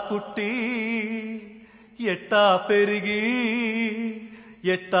 ఎట్టా పుట్టి ఎట్టా పెరిగి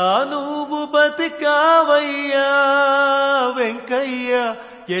ఎట్టా నువ్వు బతికావయ్యా వెంకయ్య,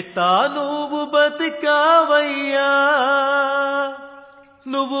 ఎట్టా నువ్వు బతికావయ్యా.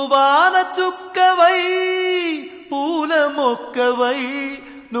 నువ్వు వాన చుక్కవై పూల మొక్కవై,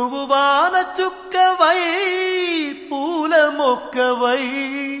 నువ్వు వాన చుక్కవై పూల మొక్కవై,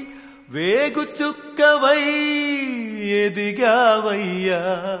 వేగు చుక్కవై ఎదిగావయ్యా.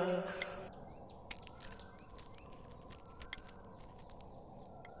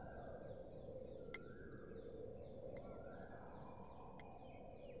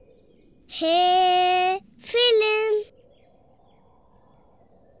 హే ఫిలిం,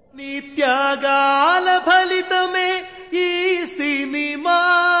 నీ త్యాగాల ఫలితమే ఈ సినిమా,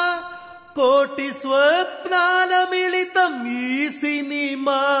 కోటి స్వప్నాల మిళితం ఈ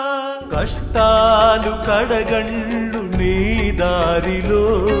సినిమా. కష్టాలు కడగండ్లు నీ దారిలో,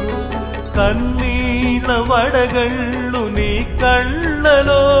 కన్నీళ్ళ వడగండ్లు నీ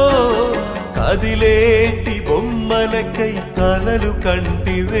కళ్ళలో, కదిలేటి బొమ్మలకై కలలు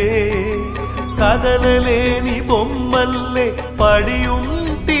కంటివే, కదలలేని బొమ్మల్లే పడి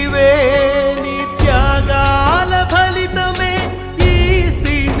ఉంటివే. నీ త్యాగాల ఫలితమే ఈ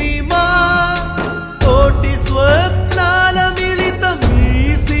సినిమా, కోటి స్వప్నాల మిళితం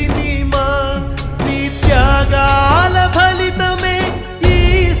ఈ సినిమా. నీ త్యాగాల ఫలితమే ఈ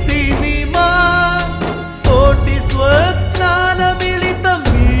సినిమా, కోటి స్వప్నాల మిళితం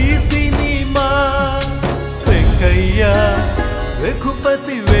ఈ సినిమా. వెంకయ్య,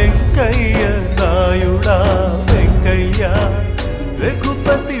 రఘుపతి వెంకయ్య నాయుడా, వెంకయ్య,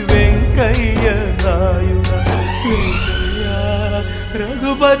 రఘుపతి వెంకయ్య నాయుడా, వెంకయ్య,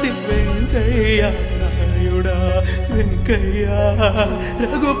 రఘుపతి వెంకయ్య నాయుడా, వెంకయ్య,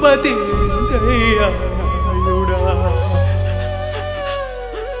 రఘుపతి వెంకయ్య నాయుడా.